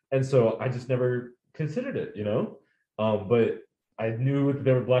whatever, and so I just never considered it, you know, but I knew that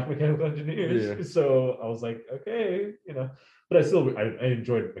there were Black mechanical engineers, so I was like, okay, you know, but I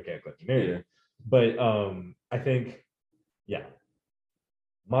enjoyed mechanical engineering, but I think, yeah,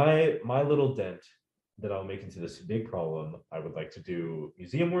 my little dent that I'll make into this big problem, I would like to do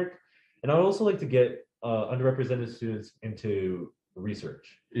museum work, and I would also like to get underrepresented students into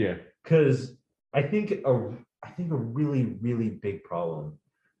research. Yeah, because I think a really really big problem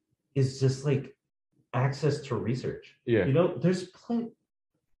is just like access to research. Yeah, you know, there's plenty.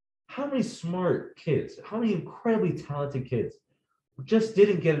 How many smart kids? How many incredibly talented kids just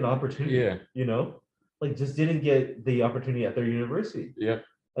didn't get an opportunity? Yeah, you know, like just didn't get the opportunity at their university. Yeah,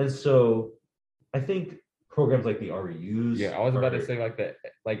 and so I think programs like the REUs. Yeah, I was about to say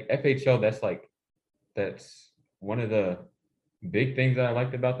like FHL. That's one of the big things that I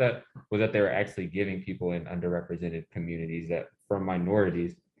liked about that was that they were actually giving people in underrepresented communities that from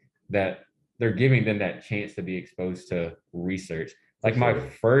minorities that they're giving them that chance to be exposed to research. Like my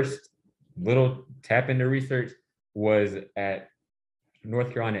first little tap into research was at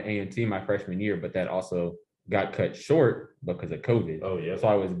North Carolina A&T my freshman year, but that also got cut short because of COVID. Oh yeah. So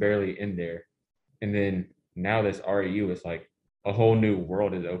I was barely in there. And then now this REU is like a whole new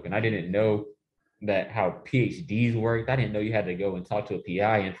world is open. I didn't know that how PhDs worked. I didn't know you had to go and talk to a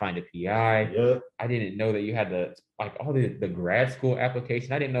PI and find a PI. Yep. I didn't know that you had to like all the grad school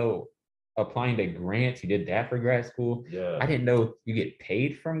application. I didn't know applying to grants. You did that for grad school. Yeah. I didn't know you get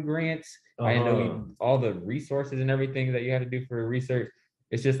paid from grants. I didn't know all the resources and everything that you had to do for research.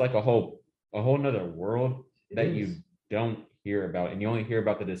 It's just like a whole nother world that you don't hear about, and you only hear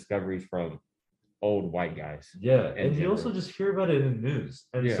about the discoveries from old white guys. Yeah, and you also just hear about it in the news.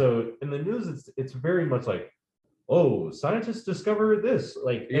 And so in the news, it's very much like, oh, scientists discover this.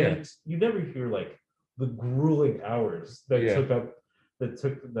 Like, and you never hear like the grueling hours that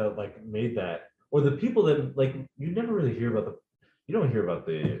made that, or the people that like you never really hear about you don't hear about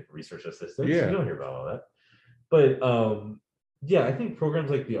the research assistants. Yeah. You don't hear about all that. But yeah, I think programs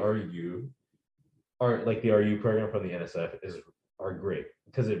like the REU program from the NSF are great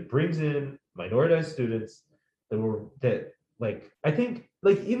because it brings in minoritized students that I think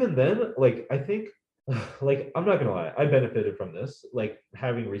like even then I think like I'm not gonna lie, I benefited from this, like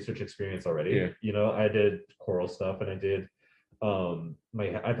having research experience already. Yeah. You know, I did choral stuff and I did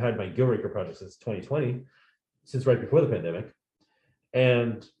I've had my Gillraker project since 2020, since right before the pandemic,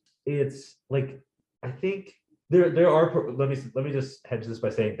 and it's like I think there are let me just hedge this by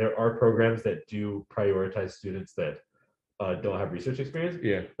saying there are programs that do prioritize students that don't have research experience.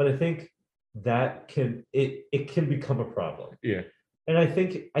 Yeah, but I think that can become a problem. Yeah, and I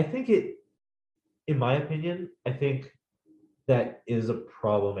think it, in my opinion, I think that is a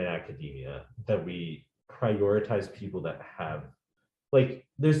problem in academia that we prioritize people that have like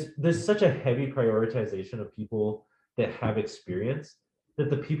there's such a heavy prioritization of people that have experience that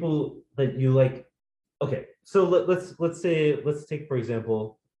the people that you like. Okay, so let's take for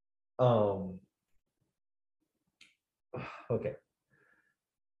example, okay.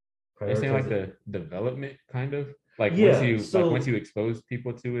 You're saying like the development kind of like once you expose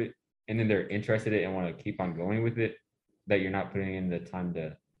people to it and then they're interested in it and want to keep on going with it, that you're not putting in the time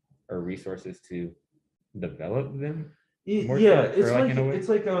or resources to develop them. Yeah, it's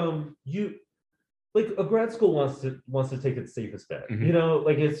like you like a grad school wants to take its safest bet. Mm-hmm. You know,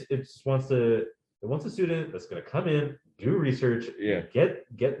 like it wants a student that's going to come in, do research, get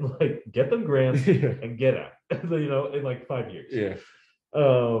them grants, and get out. You know, in like 5 years. Yeah.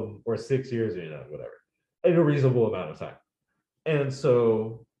 Or 6 years, you know, whatever, in a reasonable amount of time. And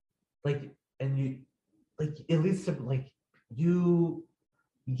so, and you, at least you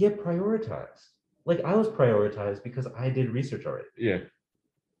get prioritized. like I was prioritized because I did research already. Yeah.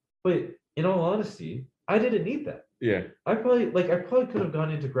 But in all honesty, I didn't need that. Yeah. I probably could have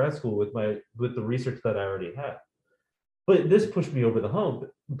gone into grad school with the research that I already had. But this pushed me over the hump.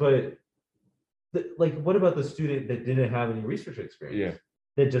 But like, what about the student that didn't have any research experience? Yeah.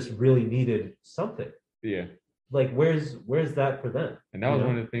 That just really needed something. Yeah. Like, where's that for them? And that was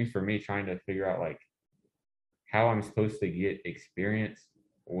one of the things for me, trying to figure out like how I'm supposed to get experience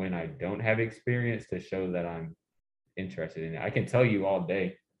when I don't have experience to show that I'm interested in it. I can tell you all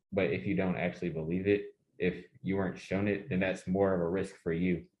day, but if you don't actually believe it, if you weren't shown it, then that's more of a risk for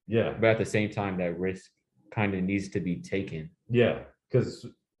you. Yeah. But at the same time, that risk kind of needs to be taken. Yeah, because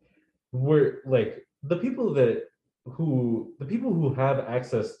we're like the people who have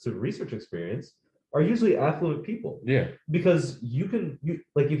access to research experience are usually affluent people. Yeah. Because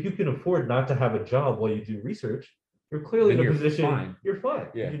if you can afford not to have a job while you do research, you're clearly in a position you're fine.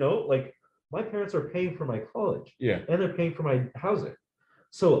 Yeah. Like my parents are paying for my college. Yeah. And they're paying for my housing.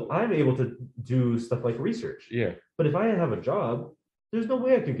 So I'm able to do stuff like research. Yeah. But if I didn't have a job, there's no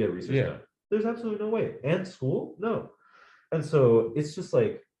way I could get research done. Yeah. There's absolutely no way. And school? No. And so it's just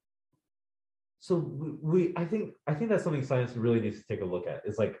like, so I think that's something science really needs to take a look at.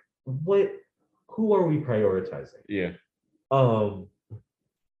 Is like, who are we prioritizing? Yeah.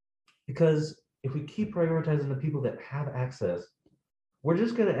 Because if we keep prioritizing the people that have access, we're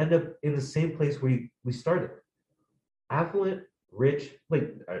just going to end up in the same place we started. Affluent, rich,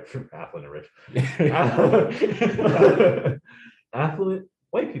 like affluent and rich. Affluent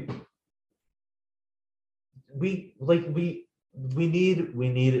white people. We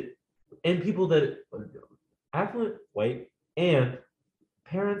need and people that affluent white and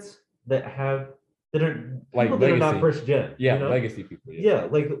parents that are like people legacy. That are not first gen. Yeah, legacy people. Yeah,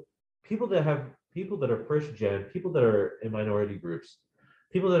 like people that are first gen, people that are in minority groups,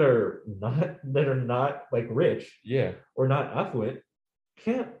 people that are not like rich, yeah, or not affluent,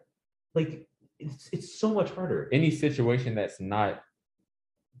 can't, like, it's so much harder. Any situation that's not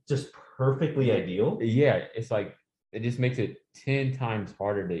just perfectly ideal. Yeah, it's like it just makes it 10 times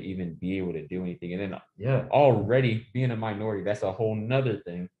harder to even be able to do anything. And then already being a minority, that's a whole nother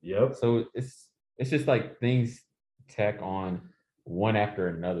thing. Yep. So it's just like things tack on one after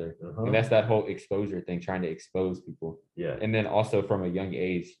another. And that's that whole exposure thing, trying to expose people. Yeah. And then also from a young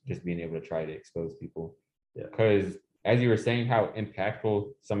age, just being able to try to expose people. Yeah. Because as you were saying, how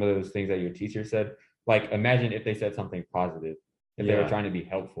impactful some of those things that your teacher said, like imagine if they said something positive, if they were trying to be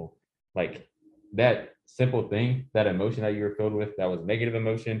helpful, like that simple thing, that emotion that you were filled with, that was negative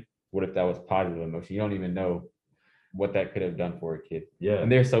emotion. What if that was positive emotion? You don't even know what that could have done for a kid. Yeah.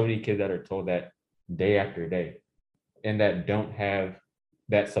 And there's so many kids that are told that day after day, and that don't have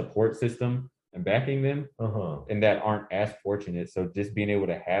that support system and backing them, and that aren't as fortunate. So just being able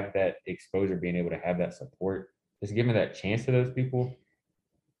to have that exposure, being able to have that support, just giving that chance to those people,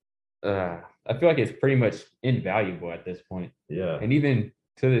 I feel like it's pretty much invaluable at this point. Yeah. And even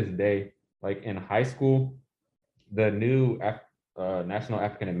to this day, like in high school, the new National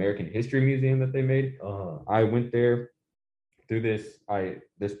African American History Museum that they made, I went there through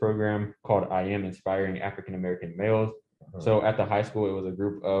this program called I Am Inspiring African American Males. So at the high school, it was a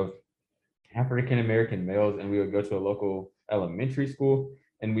group of African American males, and we would go to a local elementary school,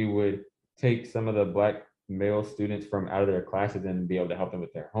 and we would take some of the Black male students from out of their classes and be able to help them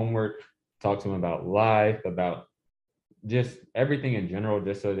with their homework, talk to them about life, about just everything in general,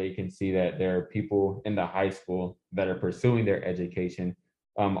 just so they can see that there are people in the high school that are pursuing their education,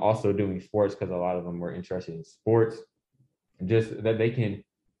 also doing sports, because a lot of them were interested in sports, just that they can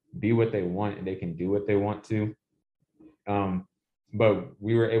be what they want and they can do what they want to. But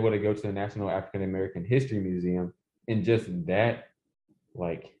we were able to go to the National African American History Museum, and just that,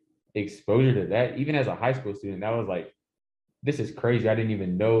 like, exposure to that, even as a high school student, that was like, this is crazy. I didn't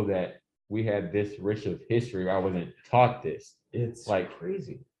even know that we had this rich of history. I wasn't taught this. It's like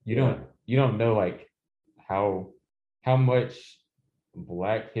crazy. You don't know like how much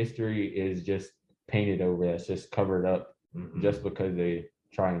Black history is just painted over, that's just covered up, just because they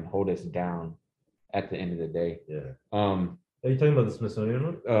try and hold us down at the end of the day. Yeah. Are you talking about the Smithsonian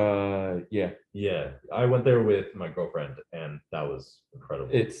one? Yeah. Yeah. I went there with my girlfriend, and that was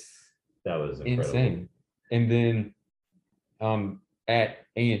incredible. That was incredible. Insane. And then at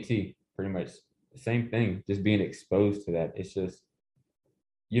A&T, pretty much the same thing, just being exposed to that. It's just,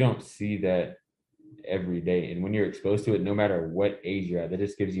 you don't see that every day. And when you're exposed to it, no matter what age you're at, that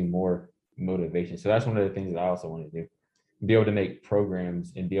just gives you more motivation. So that's one of the things that I also want to do. Be able to make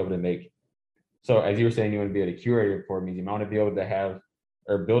programs and be able to make, so as you were saying, you want to be able to curate for a museum. I want to be able to have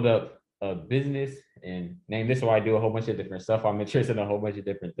or build up a business and name this, so I do a whole bunch of different stuff. I'm interested in a whole bunch of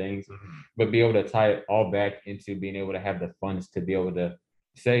different things, but be able to tie it all back into being able to have the funds to be able to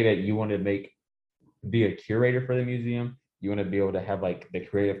say that you want to be a curator for the museum. You want to be able to have like the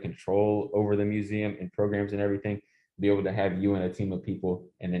creative control over the museum and programs and everything, be able to have you and a team of people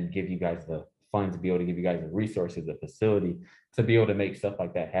and then give you guys the funds, be able to give you guys the resources, the facility to be able to make stuff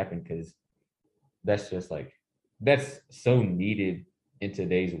like that happen. Because that's just like, that's so needed in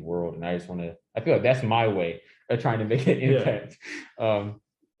today's world. And I just want to, I feel like that's my way of trying to make an impact. I'm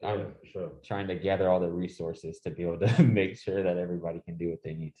trying to gather all the resources to be able to make sure that everybody can do what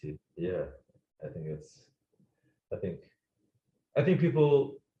they need to. Yeah, I think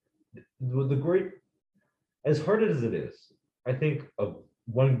people, the great, as hard as it is, I think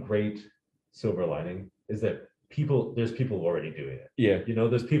one great silver lining is that there's people already doing it. Yeah.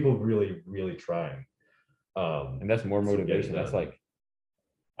 There's people really, really trying. And that's more motivation. That's like,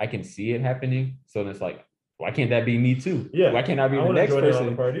 I can see it happening. So it's like, why can't that be me too? Yeah. Why can't I be the next person?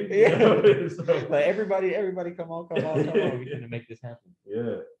 The party? Yeah. So, like everybody, come on. We're gonna make this happen.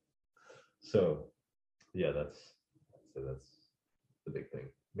 Yeah. So, yeah, that's the big thing.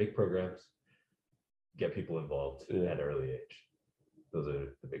 Make programs, get people involved at an early age. Those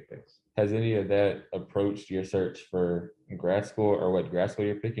are the big things. Has any of that approached your search for grad school, or what grad school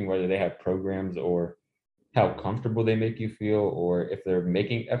you're picking, whether they have programs or how comfortable they make you feel, or if they're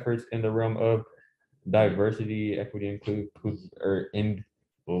making efforts in the realm of diversity, equity,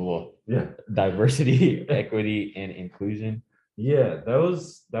 diversity, equity, and inclusion? Yeah, that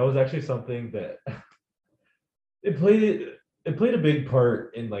was actually something that it played a big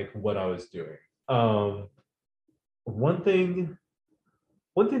part in like what I was doing. One thing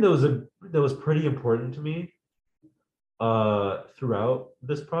that was pretty important to me throughout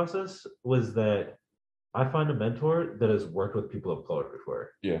this process was that I find a mentor that has worked with people of color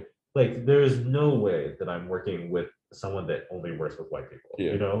before. Yeah. Like there's no way that I'm working with someone that only works with white people.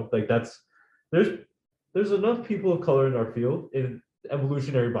 Yeah. Like there's enough people of color in our field in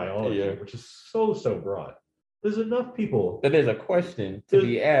evolutionary biology, which is so broad. There's enough people that there's a question to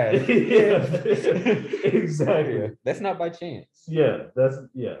be asked. Exactly. Yeah. That's not by chance. Yeah,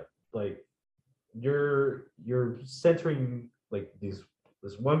 like you're centering like this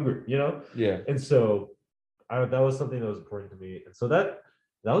one group, Yeah. And so that was something that was important to me, and so that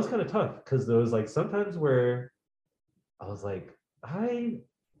was kind of tough because there was like sometimes where I was like,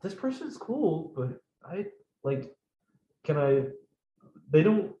 this person's cool, but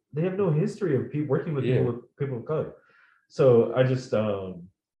they have no history of working with people of color. So I just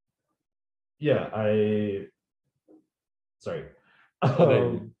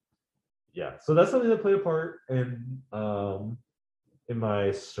yeah, so that's something that played a part in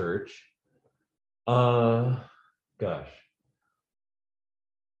my search. Gosh.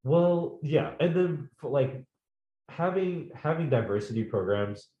 Well, yeah, and then for like having diversity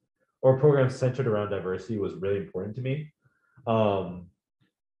programs or programs centered around diversity was really important to me.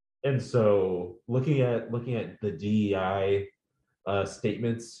 And so looking at the DEI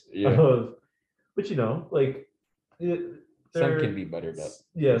statements of, but like some can be buttered up.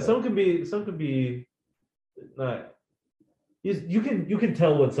 Yeah, some can be not. You can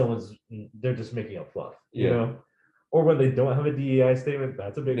tell when they're just making up fluff, or when they don't have a DEI statement.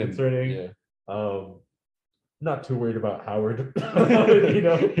 That's a bit concerning. Yeah. Not too worried about Howard,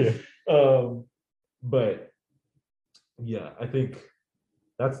 but yeah, I think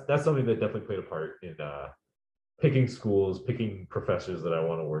that's something that definitely played a part in picking schools, picking professors that I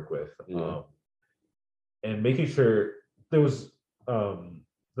want to work with, and making sure there was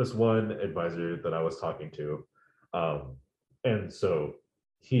this one advisor that I was talking to, and so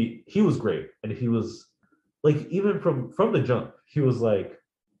he was great, and he was like, even from the jump, he was like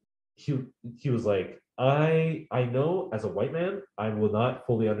I know as a white man I will not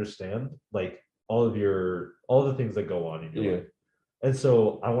fully understand like all the things that go on in your life, and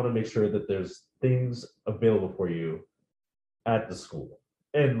so I want to make sure that there's things available for you at the school,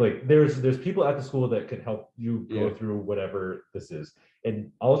 and like there's people at the school that can help you go through whatever this is,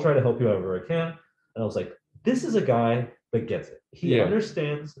 and I'll try to help you however I can. And I was like, this is a guy that gets it. He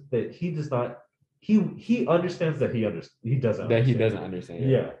understands that he does not. He understands that he doesn't. That he doesn't understand.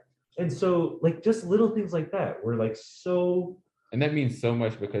 Yeah. And so like just little things like that were like so. And that means so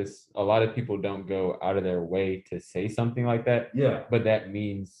much because a lot of people don't go out of their way to say something like that. Yeah. But that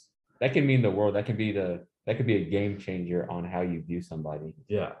can mean the world. That could be a game changer on how you view somebody.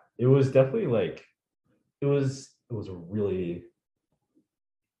 Yeah. It was definitely like it was a really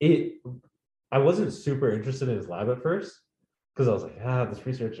I wasn't super interested in his lab at first because I was like, this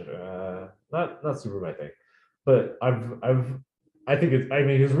research not super my thing. But I've I think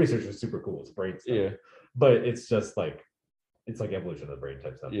his research is super cool. It's brain stuff. Yeah. But it's just like, it's like evolution of the brain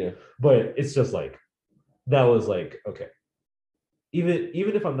type stuff. Yeah. But it's just like, that was like, okay. Even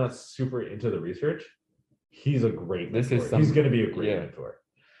if I'm not super into the research, he's a great mentor. He's going to be a great mentor.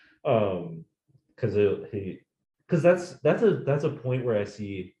 Because that's a point where I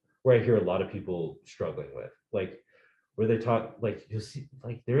hear a lot of people struggling with, like, where they talk, like, you see,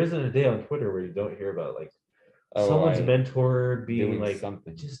 like, there isn't a day on Twitter where you don't hear about, like, someone's mentor being like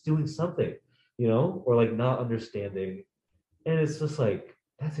something, just doing something, or like not understanding, and it's just like,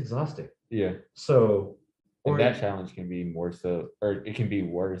 that's exhausting. Yeah. So, or that challenge can be more so, or it can be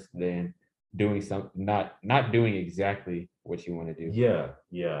worse than doing something, not doing exactly what you want to do.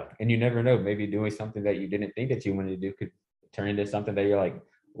 Yeah. And you never know, maybe doing something that you didn't think that you wanted to do could turn into something that you're like,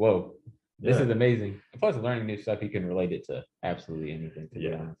 whoa, this is amazing. And plus, learning new stuff, you can relate it to absolutely anything, to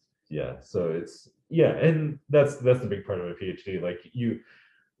be honest. Yeah. So and that's the big part of a PhD. Like,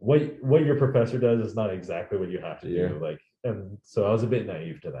 what your professor does is not exactly what you have to do. Like, and so I was a bit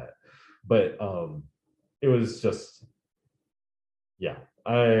naive to that, but it was just,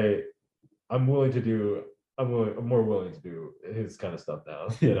 I'm more willing to do his kind of stuff now.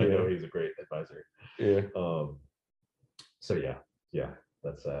 And I know he's a great advisor. So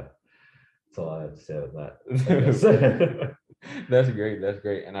that's all I have to say on that. That's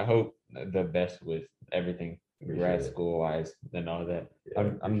great, and I hope the best with everything grad school wise and all that.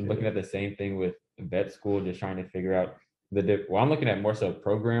 I'm looking at the same thing with vet school, just trying to figure out I'm looking at more so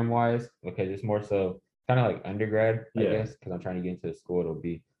program wise, because it's more so kind of like undergrad, I guess, because I'm trying to get into the school. It'll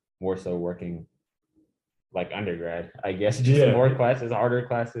be more so working like undergrad, I guess, just more classes, harder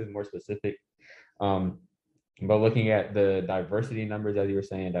classes, more specific. But looking at the diversity numbers, as you were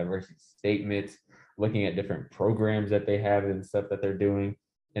saying, diversity statements, looking at different programs that they have and stuff that they're doing.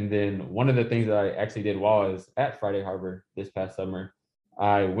 And then one of the things that I actually did while I was at Friday Harbor this past summer,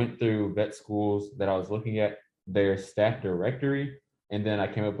 I went through vet schools that I was looking at their staff directory, and then I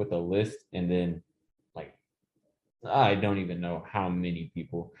came up with a list, and then, like, I don't even know how many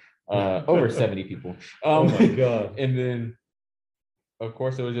people, over 70 people. Oh my God. And then, of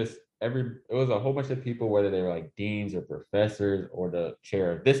course, it was a whole bunch of people, whether they were like deans or professors or the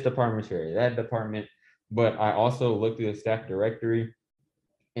chair of this department, chair of that department. But I also looked through the staff directory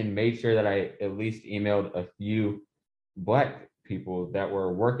and made sure that I at least emailed a few Black people that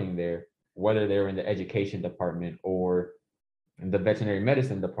were working there, whether they were in the education department or the veterinary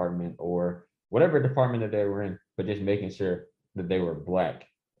medicine department or whatever department that they were in, but just making sure that they were Black,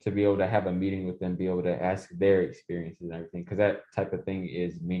 to be able to have a meeting with them, be able to ask their experiences and everything, because that type of thing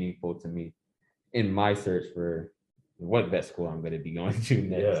is meaningful to me in my search for what vet school I'm going to be going to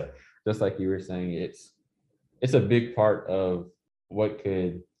next. Just like you were saying, it's a big part of what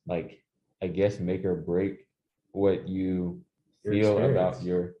could, like, I guess, make or break what you feel about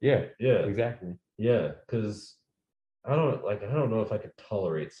your exactly. Because I don't know if I could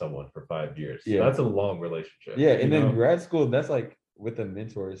tolerate someone for 5 years. That's a long relationship. And then grad school, that's like with a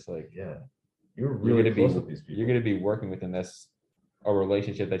mentor, it's like, you're really close with these people. You're going to be working with them. That's a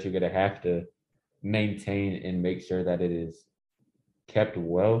relationship that you're going to have to maintain and make sure that it is kept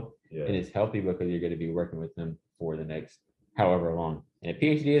well and it's healthy, because you're going to be working with them for the next however long. And a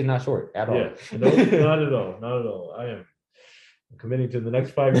PhD is not short at all. No, not at all. I am committing to the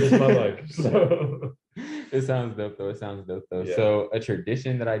next 5 years of my life. So it sounds dope though. So a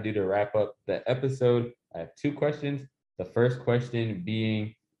tradition that I do to wrap up the episode, I have 2 questions. The first question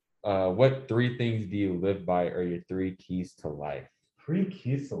being, what 3 things do you live by, or your 3 keys to life? 3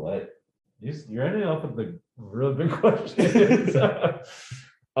 keys to life. You're ending up with the real big questions.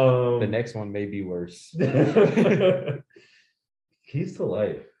 The next one may be worse. Keys to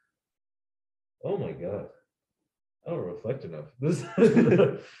life. Oh my God. I don't reflect enough.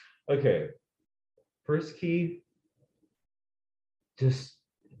 Okay. First key, just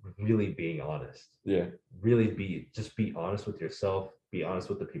really being honest. Really be honest with yourself, be honest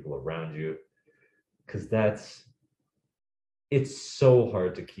with the people around you. Because it's so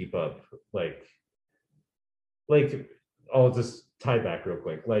hard to keep up. Like I'll just tie back real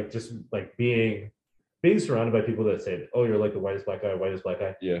quick. Like, just like being surrounded by people that say, "Oh, you're like the whitest black guy,"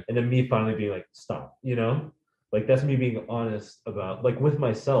 and then me finally being like, "Stop," like, that's me being honest about, like, with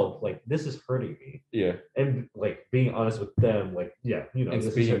myself, like, this is hurting me. And like being honest with them, like, and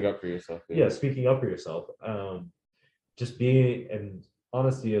speaking up for yourself. Speaking up for yourself. Just being, and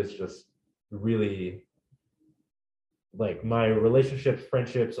honesty is just really, like, my relationships,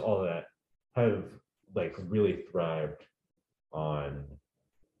 friendships, all that have, like, really thrived on,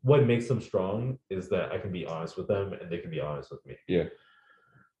 what makes them strong is that I can be honest with them and they can be honest with me.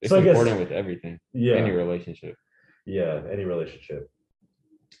 It's so important with everything. Any relationship. Yeah, any relationship.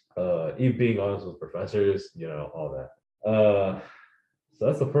 Even being honest with professors, all that. So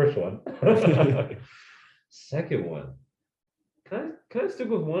that's the first one. Second one. Can I stick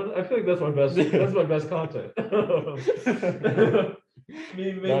with one? I feel like that's my best. That's my best content.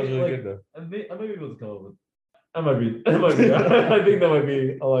 Maybe That was really like good though. I might be able to come up with. I might be. I think that might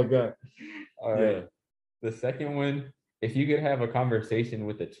be all I got. All right. The second one, if you could have a conversation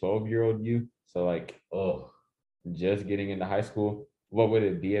with a 12-year-old you, so like just getting into high school, what would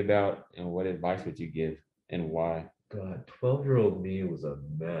it be about and what advice would you give and why? God, 12-year-old me was a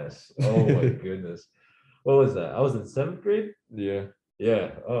mess. Oh my goodness. What was that? I was in 7th grade? Yeah.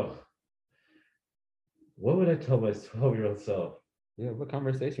 Yeah. Oh. What would I tell my 12-year-old self? Yeah. What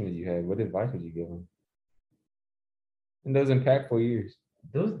conversation would you have? What advice would you give them in those impactful years?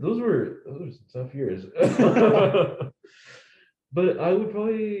 Those were some tough years. But I would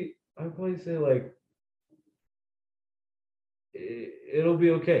probably say like it'll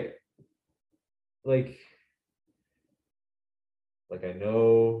be okay. Like I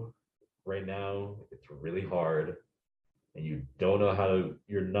know right now it's really hard and you don't know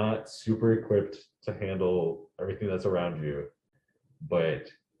you're not super equipped to handle everything that's around you, but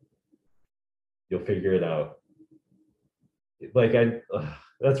you'll figure it out. Like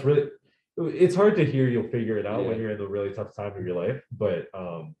that's really, it's hard to hear you'll figure it out when you're in the really tough time of your life, but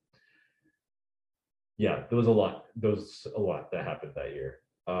yeah, there was a lot that happened that year.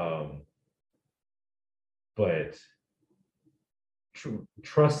 But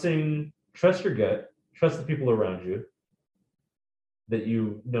trust your gut, trust the people around you that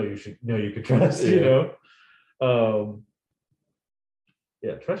you could trust. Yeah,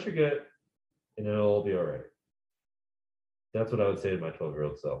 trust your gut and it'll all be all right. That's what I would say to my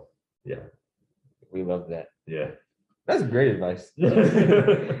 12-year-old self. Yeah. We love that. Yeah. That's great advice.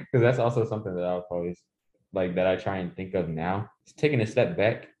 Because that's also something that I would always like that I try and think of now. It's taking a step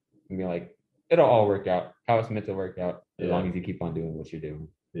back and being like, it'll all work out how it's meant to work out as long as you keep on doing what you're doing.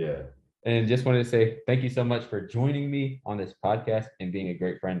 Yeah. And just wanted to say thank you so much for joining me on this podcast and being a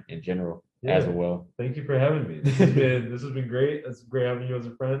great friend in general as well. Thank you for having me. This has been great. It's great having you as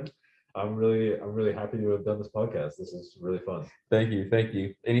a friend. I'm really happy to have done this podcast. This is really fun. Thank you.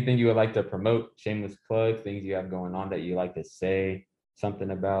 Anything you would like to promote? Shameless plug, things you have going on that you like to say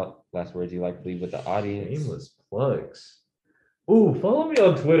something about, last words you like to leave with the audience. Shameless plugs. Ooh, follow me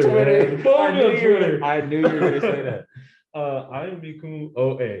on Twitter. Follow me on Twitter. I knew you were going to say that. Ayomikun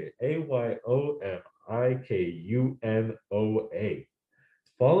OA. AYOMIKUNOA.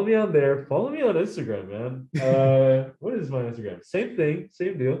 Follow me on there. Follow me on Instagram, man. What is my Instagram? Same thing,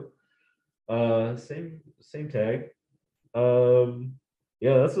 same deal. Same tag.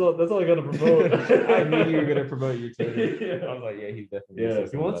 Yeah, that's all I gotta promote. I knew you were gonna promote your Twitter. I was like, yeah, he's definitely. Yeah,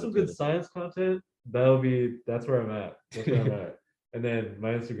 if you want some good science content, that's where I'm at. And then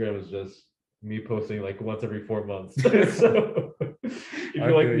my Instagram is just me posting like once every 4 months. So if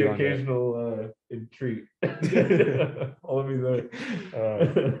you like the occasional treat, follow me there.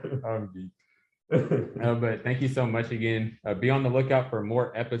 I'm geek. But thank you so much again. Be on the lookout for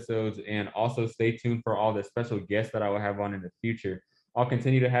more episodes and also stay tuned for all the special guests that I will have on in the future. I'll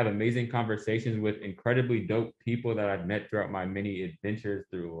continue to have amazing conversations with incredibly dope people that I've met throughout my many adventures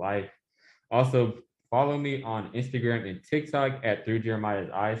through life. Also, follow me on Instagram and TikTok at Through Jeremiah's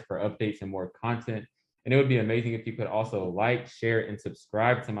Eyes for updates and more content. And it would be amazing if you could also like, share, and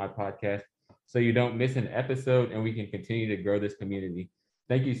subscribe to my podcast so you don't miss an episode and we can continue to grow this community.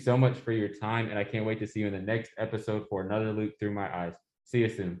 Thank you so much for your time, and I can't wait to see you in the next episode for another look through my eyes. See you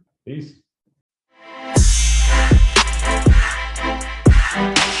soon. Peace.